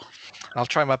outro. I'll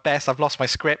try my best. I've lost my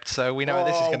script, so we know how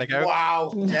this is going to go.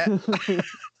 Wow. Yeah.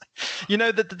 You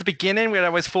know, the beginning where I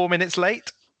was 4 minutes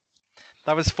late?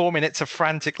 That was 4 minutes of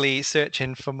frantically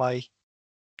searching for my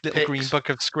little green book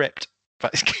of script,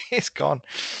 but it's gone.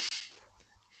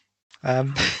 I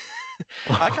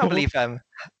can't believe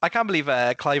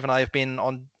Clive and I have been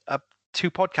on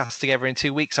 2 podcasts together in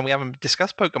 2 weeks and we haven't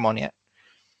discussed Pokemon yet.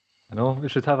 I know, we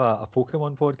should have a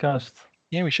Pokemon podcast.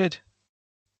 Yeah, we should.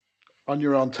 On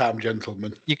your own time,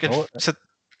 gentlemen. You could. So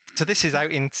this is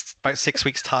out in about 6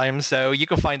 weeks' time. So you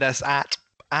can find us at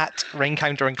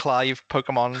Raincounter and Clive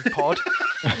Pokemon Pod.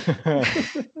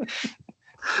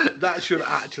 That should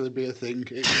actually be a thing.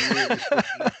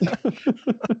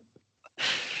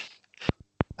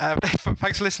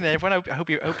 Thanks for listening, everyone. I hope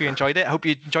you enjoyed it. I hope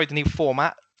you enjoyed the new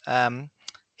format.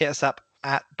 Hit us up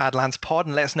at Badlands Pod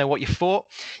and let us know what you thought.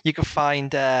 You can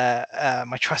find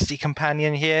my trusty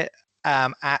companion here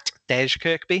at Dej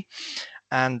Kirkby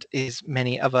and his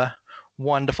many other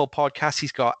wonderful podcasts.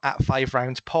 He's got at 5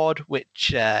 Rounds Pod,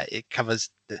 which it covers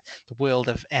the world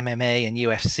of MMA and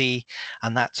UFC,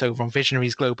 and that's over on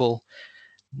Visionaries Global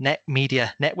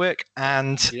Media Network.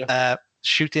 And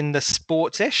Shooting the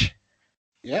Sports-ish.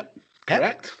 Yep,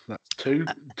 correct. That's two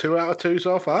out of 2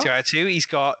 so far. 2 out of 2. He's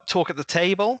got Talk at the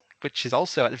Table, which is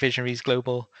also at the Visionaries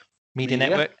Global Media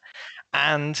Network,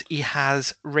 and he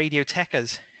has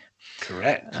Radiotechers.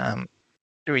 Correct.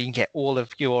 Where you can get all of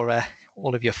your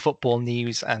football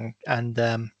news and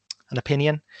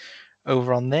opinion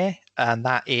over on there, and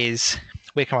that is,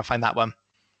 where can I find that one?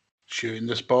 Shooting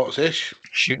the Sports-ish.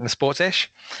 Shooting the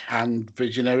Sports-ish. And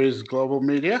Visionaries Global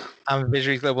Media. And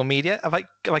Visionaries Global Media. Have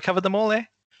I covered them all there?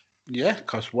 Yeah,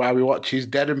 because Why We Watch is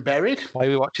Dead and Buried. Why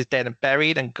We Watch is Dead and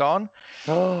Buried and gone.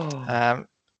 Oh.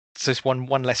 So it's one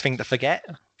less thing to forget,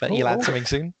 but he'll add something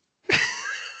soon.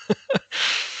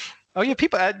 Oh yeah,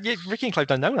 people. Ricky and Clive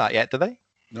don't know that yet, do they?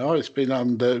 No, it's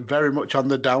been very much on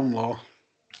the down low.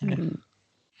 Yeah.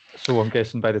 So I'm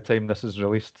guessing by the time this is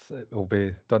released, it will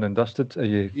be done and dusted. Are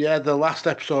you? Yeah, the last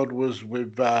episode was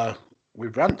with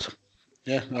Rant.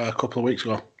 Yeah, a couple of weeks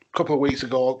ago. A couple of weeks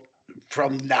ago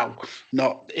from now,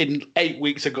 not in 8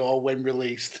 weeks ago when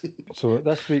released. So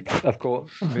this week I've got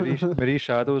Marie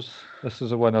Shadows. This is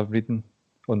the one I'm reading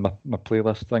on my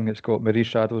playlist thing. It's got Marie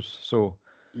Shadows. So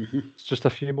it's just a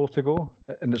few more to go,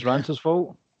 and it's Rance's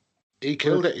fault. He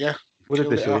killed it, yeah. What did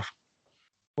they say? Off.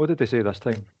 What did they say this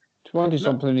time? He wanted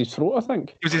something in his throat, I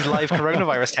think. It was his live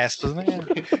coronavirus test, wasn't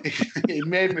it? He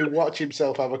made me watch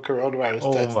himself have a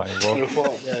coronavirus test. Oh my God. And I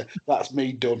thought, yeah, that's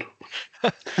me done.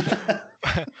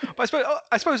 But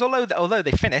I suppose although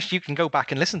they finished, you can go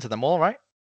back and listen to them all, right?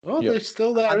 Oh, they're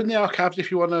still there in the archives if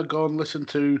you want to go and listen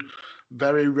to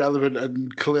very relevant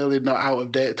and clearly not out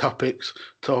of date topics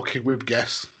talking with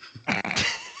guests.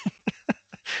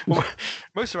 Well,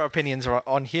 most of our opinions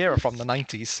on here are from the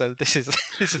 90s, so this is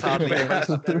hardly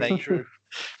a true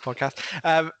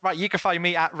podcast. Right, you can find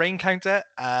me at Raincounter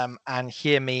and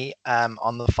hear me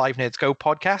on the 5 Nerds Go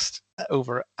podcast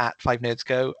over at 5 Nerds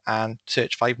Go, and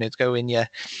search 5 Nerds Go in your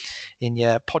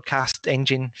podcast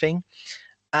engine thing.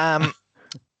 And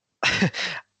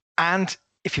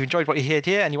if you enjoyed what you heard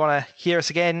here and you want to hear us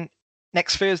again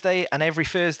next Thursday and every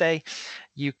Thursday,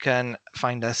 you can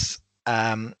find us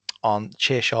on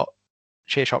Chairshot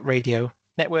Radio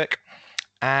Network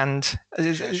and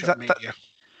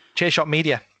Chairshot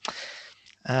Media.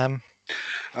 I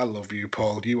love you,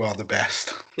 Paul. You are the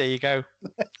best. There you go.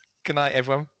 Good night,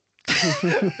 everyone.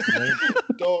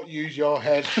 Don't use your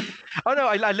head. Oh no,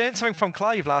 I learned something from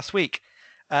Clive last week.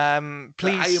 Please.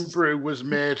 The Iron Brew was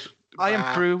made.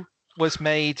 Iron Brew was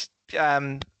made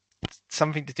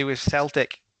something to do with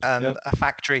Celtic and a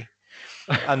factory,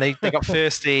 and they got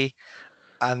thirsty,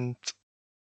 and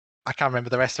I can't remember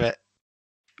the rest of it.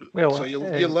 Well, so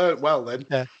you learned well then.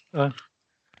 Yeah.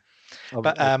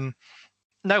 But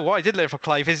no, what I did learn from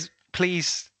Clive is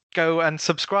please go and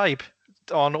subscribe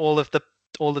on all of the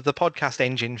podcast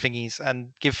engine thingies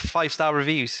and give 5-star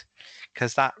reviews,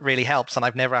 because that really helps. And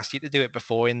I've never asked you to do it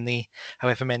before in the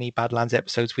however many Badlands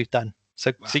episodes we've done.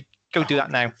 So go do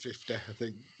that now. 50, I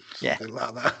think. Something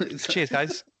like that. Cheers,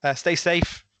 guys. Stay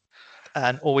safe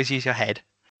and always use your head.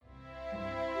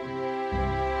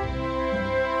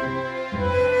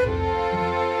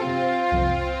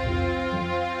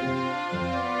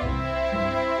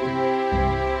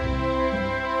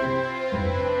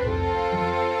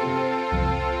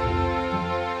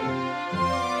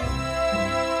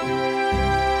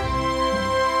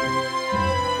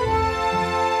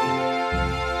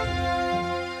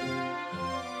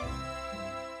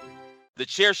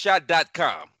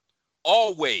 TheChairShot.com.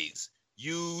 Always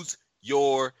use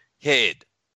your head.